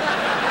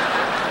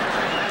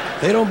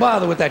 They don't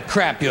bother with that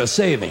crap you're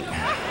saving.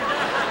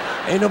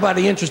 Ain't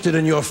nobody interested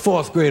in your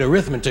 4th grade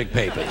arithmetic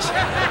papers.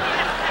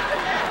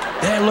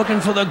 They're looking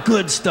for the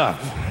good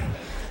stuff.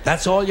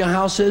 That's all your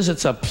house is.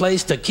 It's a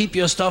place to keep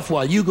your stuff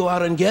while you go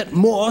out and get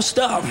more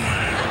stuff.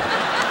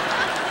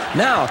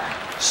 Now,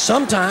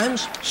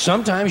 sometimes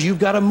you've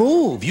got to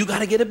move. You got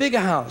to get a bigger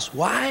house.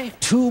 Why?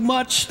 Too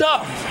much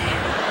stuff.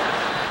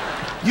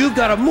 You've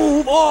got to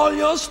move all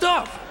your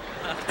stuff.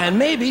 And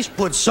maybe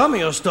put some of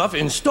your stuff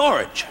in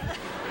storage.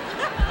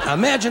 Now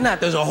imagine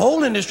that. There's a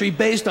whole industry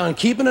based on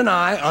keeping an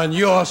eye on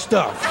your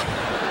stuff.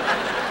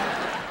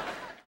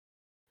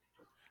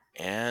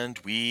 And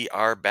we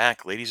are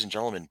back, ladies and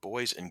gentlemen,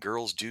 boys and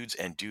girls, dudes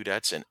and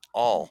dudettes, and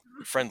all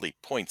friendly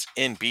points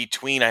in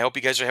between. I hope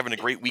you guys are having a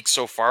great week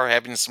so far,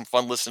 having some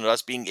fun listening to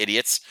us being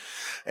idiots,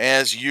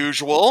 as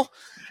usual.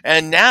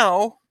 And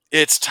now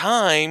it's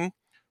time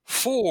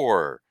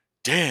for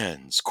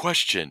Dan's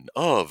question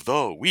of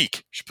the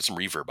week. Should put some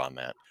reverb on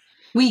that.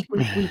 Week.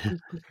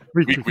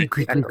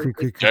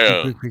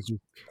 Dan's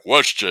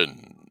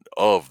question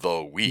of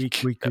the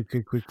week. Week.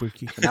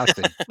 Now it's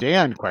the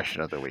Dan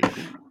question of the week.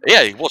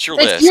 Yeah, well, it's your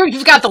list.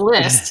 You've got the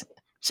list.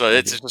 So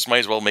it's just might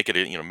as well make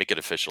it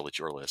official. It's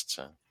your list.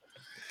 So.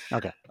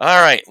 Okay.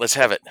 All right, let's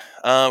have it.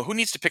 Who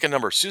needs to pick a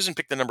number? Susan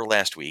picked the number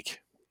last week.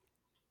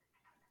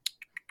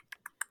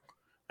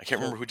 I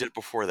can't remember who did it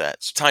before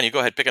that. So Tanya,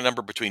 go ahead. Pick a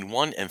number between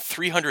 1 and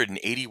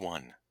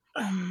 381.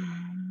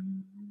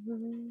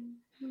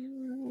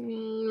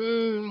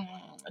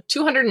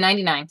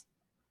 299.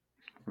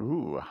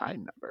 Ooh, a high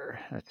number.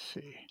 Let's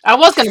see. I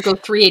was going to go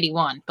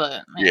 381,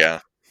 but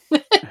yeah.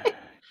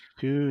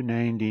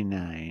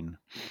 299.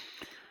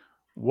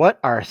 What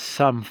are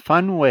some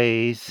fun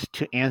ways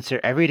to answer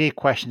everyday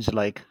questions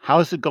like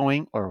 "How's it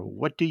going?" or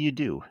 "What do you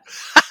do?"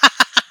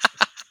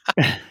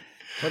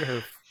 What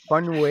are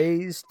fun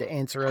ways to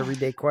answer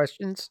everyday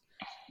questions?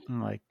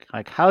 Like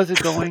 "How's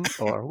it going?"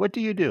 or "What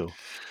do you do?"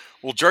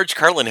 Well, George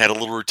Carlin had a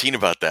little routine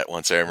about that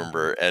once, I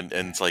remember. And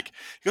it's like,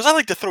 he goes, I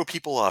like to throw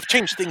people off,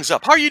 change things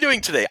up. How are you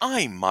doing today?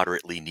 I'm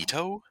moderately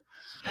neato.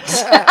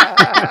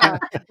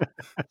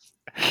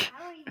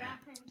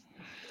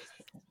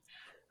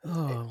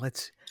 Oh,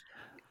 let's.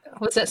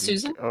 Was that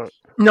Susan?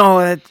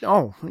 No,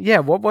 yeah.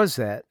 What was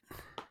that?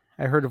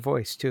 I heard a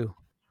voice too.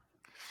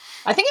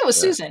 I think it was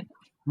Susan.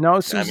 No,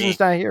 Susan's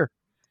not here.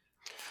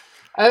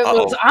 It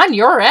was on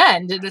your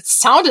end. It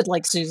sounded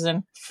like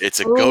Susan. It's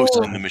a ghost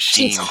in the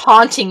machine. She's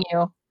haunting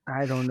you.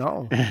 I don't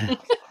know.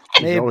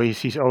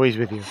 He's always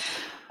with you.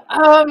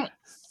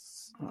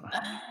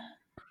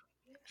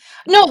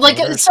 No, like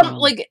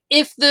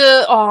if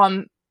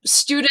the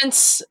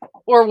students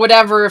or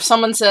whatever, if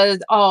someone says,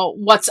 "Oh,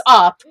 what's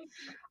up?"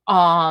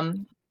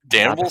 Dan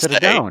will say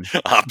down.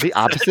 The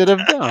opposite of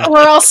down. Or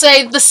I'll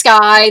say the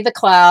sky, the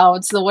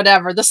clouds, the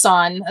whatever, the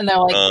sun, and they're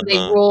like they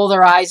roll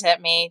their eyes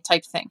at me,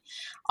 type thing.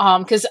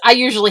 Because I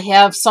usually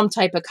have some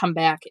type of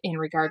comeback in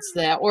regards to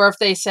that. Or if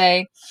they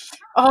say,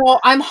 "Oh,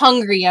 I'm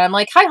hungry," I'm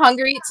like, "Hi,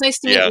 hungry. It's nice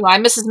to meet you.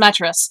 I'm Mrs.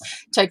 Metris,"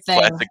 type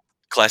thing.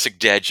 Classic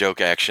dad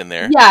joke action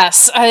there.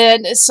 Yes,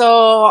 and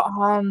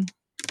so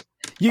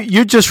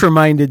You just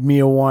reminded me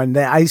of one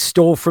that I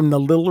stole from the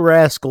Little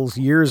Rascals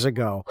years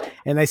ago,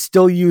 and I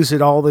still use it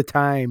all the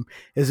time.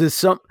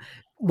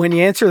 When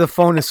you answer the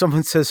phone and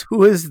someone says,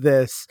 "Who is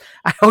this?"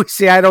 I always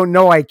say, "I don't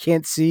know. I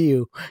can't see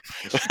you."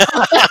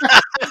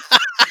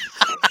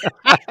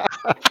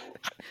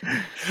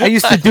 I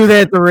used to do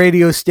that at the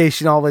radio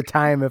station all the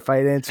time. If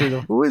I'd answer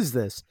them, "Who is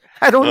this?"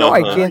 I don't know.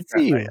 I can't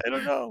see you. I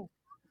don't know.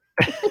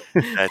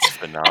 That's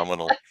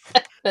phenomenal.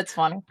 That's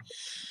funny.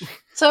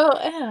 So,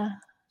 yeah.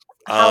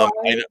 I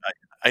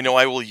know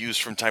I will use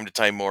from time to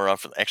time more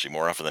often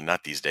than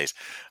not these days.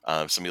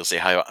 Somebody will say,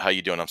 how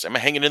you doing? I'm saying,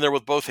 I'm hanging in there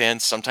with both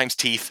hands, sometimes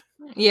teeth.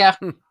 Yeah.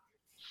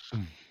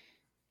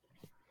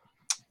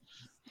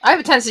 I have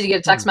a tendency to get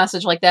a text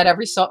message like that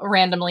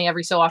randomly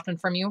every so often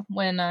from you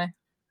when I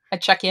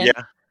check in.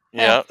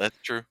 Yeah, that's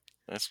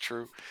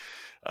true.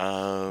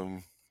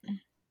 I'm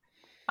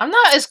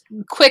not as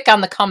quick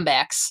on the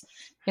comebacks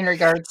in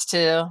regards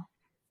to...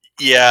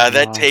 Yeah,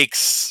 that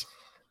takes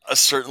a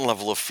certain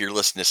level of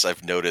fearlessness,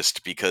 I've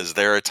noticed, because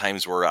there are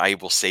times where I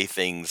will say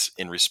things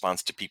in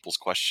response to people's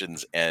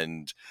questions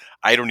and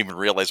I don't even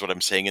realize what I'm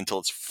saying until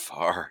it's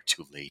far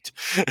too late.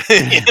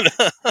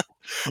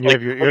 You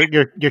have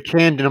your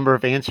canned number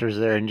of answers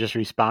there and just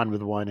respond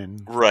with one.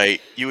 And right.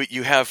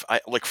 You have,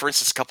 for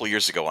instance, a couple of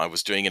years ago, I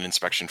was doing an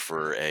inspection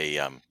for a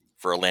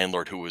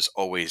landlord who was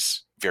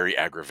always very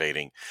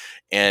aggravating,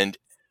 and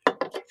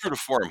true to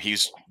form,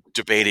 he's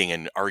debating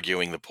and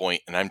arguing the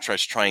point, and I'm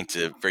just trying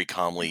to very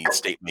calmly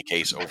state my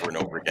case over and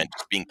over again,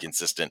 just being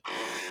consistent.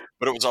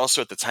 But it was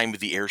also at the time of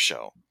the air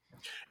show,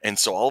 and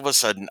so all of a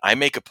sudden I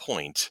make a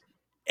point,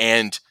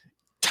 and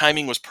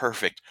timing was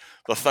perfect.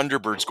 The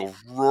Thunderbirds go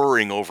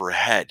roaring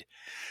overhead,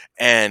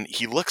 and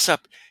he looks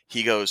up,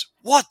 he goes,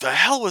 "What the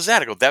hell was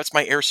that?" I go, "That's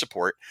my air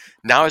support."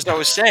 Now, as I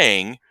was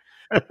saying,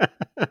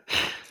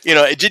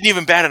 it didn't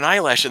even bat an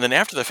eyelash, and then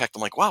after the fact,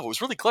 I'm like, wow, it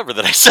was really clever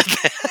that I said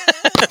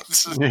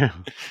that.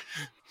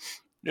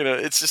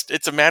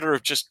 It's a matter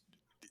of just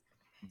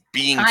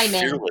being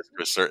fearless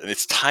to a certain.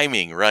 It's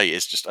timing, right?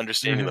 It's just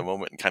understanding the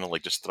moment and kind of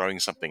like just throwing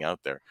something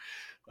out there.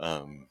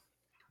 I've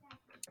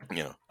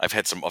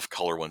had some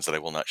off-color ones that I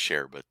will not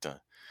share, but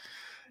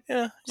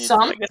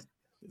some,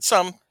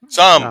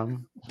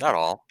 not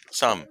all,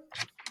 some.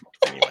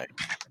 Anyway,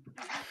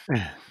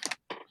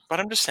 but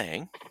I'm just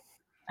saying.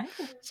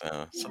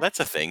 So that's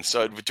a thing.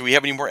 So, do we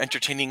have any more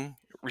entertaining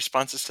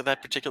responses to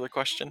that particular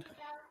question?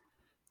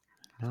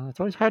 No, it's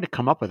always hard to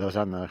come up with those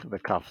on the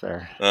cuff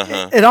there.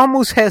 It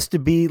almost has to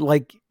be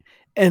like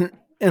in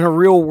a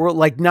real world.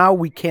 Like now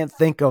we can't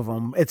think of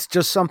them. It's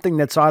just something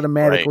that's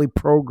automatically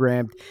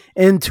programmed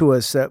into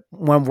us that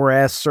when we're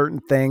asked certain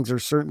things or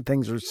certain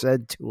things are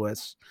said to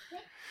us.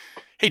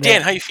 Hey,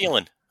 Dan, how you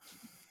feeling?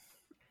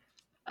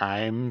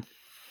 I'm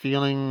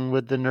feeling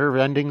with the nerve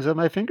endings of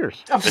my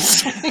fingers.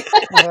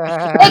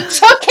 It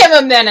took him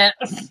a minute.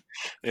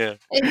 Yeah.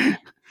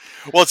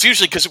 Well, it's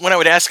usually because when I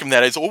would ask him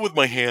that, it's all with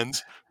my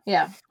hands.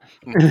 Yeah.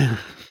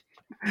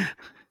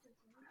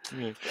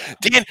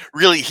 Dan,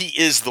 really,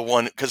 he is the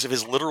one, because of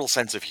his literal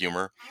sense of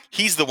humor,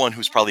 he's the one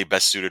who's probably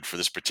best suited for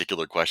this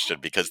particular question,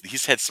 because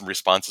he's had some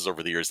responses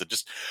over the years that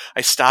just,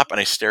 I stop and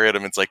I stare at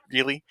him, and it's like,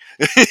 really?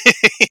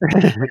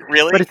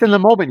 Really? But it's in the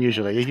moment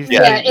usually. It's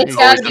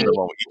got to be in the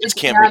moment. You just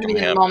can't make him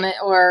in the moment.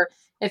 Or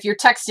if you're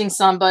texting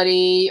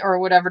somebody or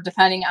whatever,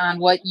 depending on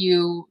what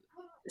you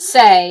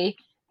say,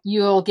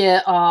 you'll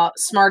get a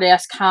smart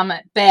ass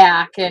comment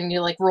back, and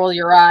you like roll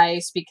your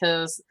eyes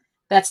because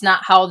that's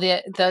not how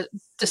the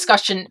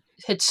discussion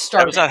had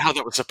started. That was not how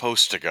that was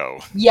supposed to go.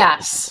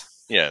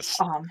 Yes. Yes.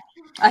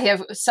 I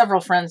have several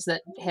friends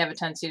that have a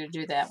tendency to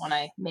do that when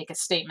I make a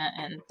statement,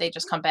 and they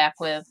just come back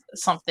with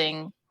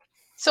something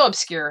so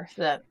obscure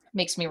that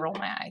makes me roll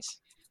my eyes.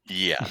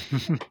 Yeah.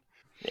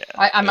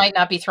 I might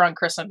not be throwing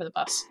Chris under the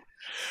bus.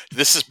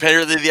 This is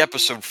better than the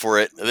episode for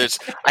it.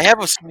 I have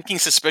a sneaking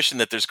suspicion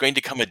that there's going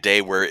to come a day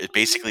where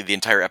basically the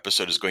entire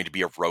episode is going to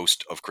be a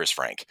roast of Chris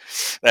Frank.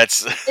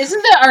 Isn't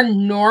that our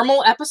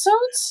normal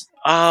episodes?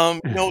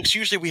 No, it's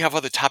usually we have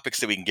other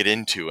topics that we can get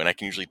into, and I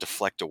can usually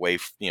deflect away,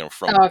 from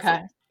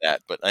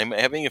that. But I'm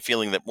having a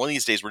feeling that one of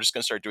these days we're just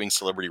going to start doing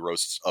celebrity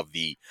roasts of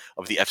the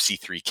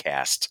FC3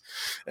 cast.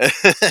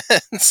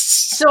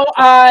 So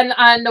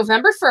on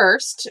November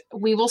 1st,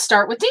 we will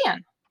start with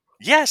Dan.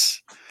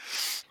 Yes.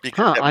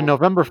 On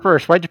November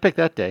 1st. Why'd you pick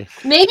that day?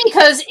 Maybe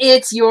because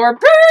it's your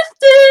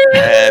birthday.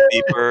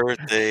 Happy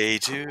birthday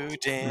to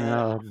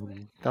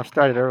Dan. Don't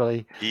start it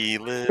early. He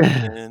lives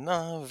in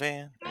a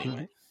van.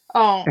 Anyway.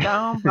 Oh,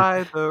 down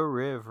by the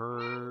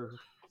river.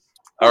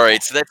 All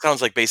right, so that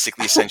sounds like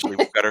essentially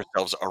we've got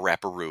ourselves a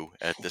rapperoo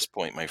at this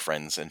point, my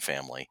friends and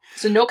family.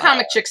 So no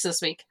comic chicks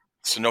this week.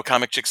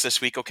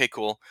 Okay,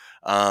 cool.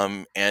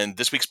 And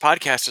this week's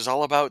podcast is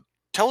all about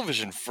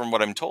television, from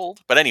what I'm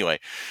told. But anyway,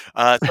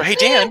 so hey,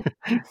 Dan.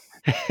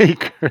 Hey,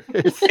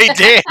 Chris. Hey,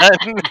 Dan.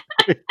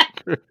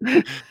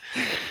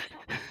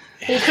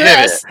 Hey,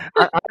 Chris.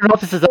 I don't know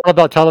if this is all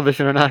about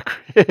television or not,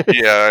 Chris.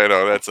 Yeah, I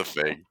know. That's a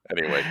thing.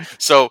 Anyway,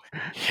 so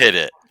hit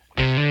it.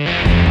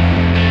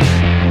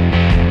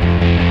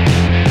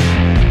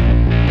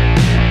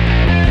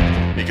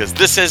 Because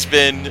this has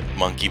been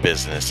Monkey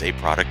Business, a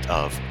product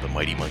of the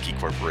Mighty Monkey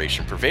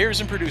Corporation,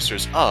 purveyors and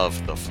producers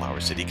of the Flower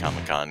City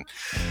Comic Con.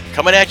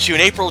 Coming at you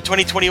in April of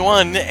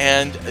 2021,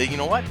 and you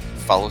know what?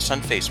 Follow us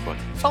on Facebook,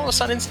 follow us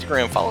on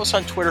Instagram, follow us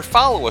on Twitter,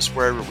 follow us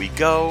wherever we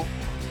go.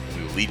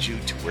 We will lead you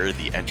to where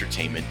the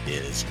entertainment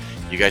is.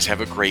 You guys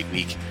have a great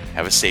week,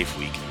 have a safe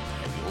week,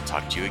 and we will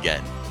talk to you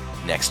again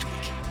next week.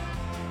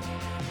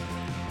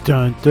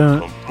 Dun,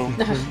 dun. Boom,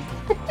 boom.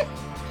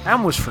 I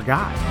almost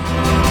forgot.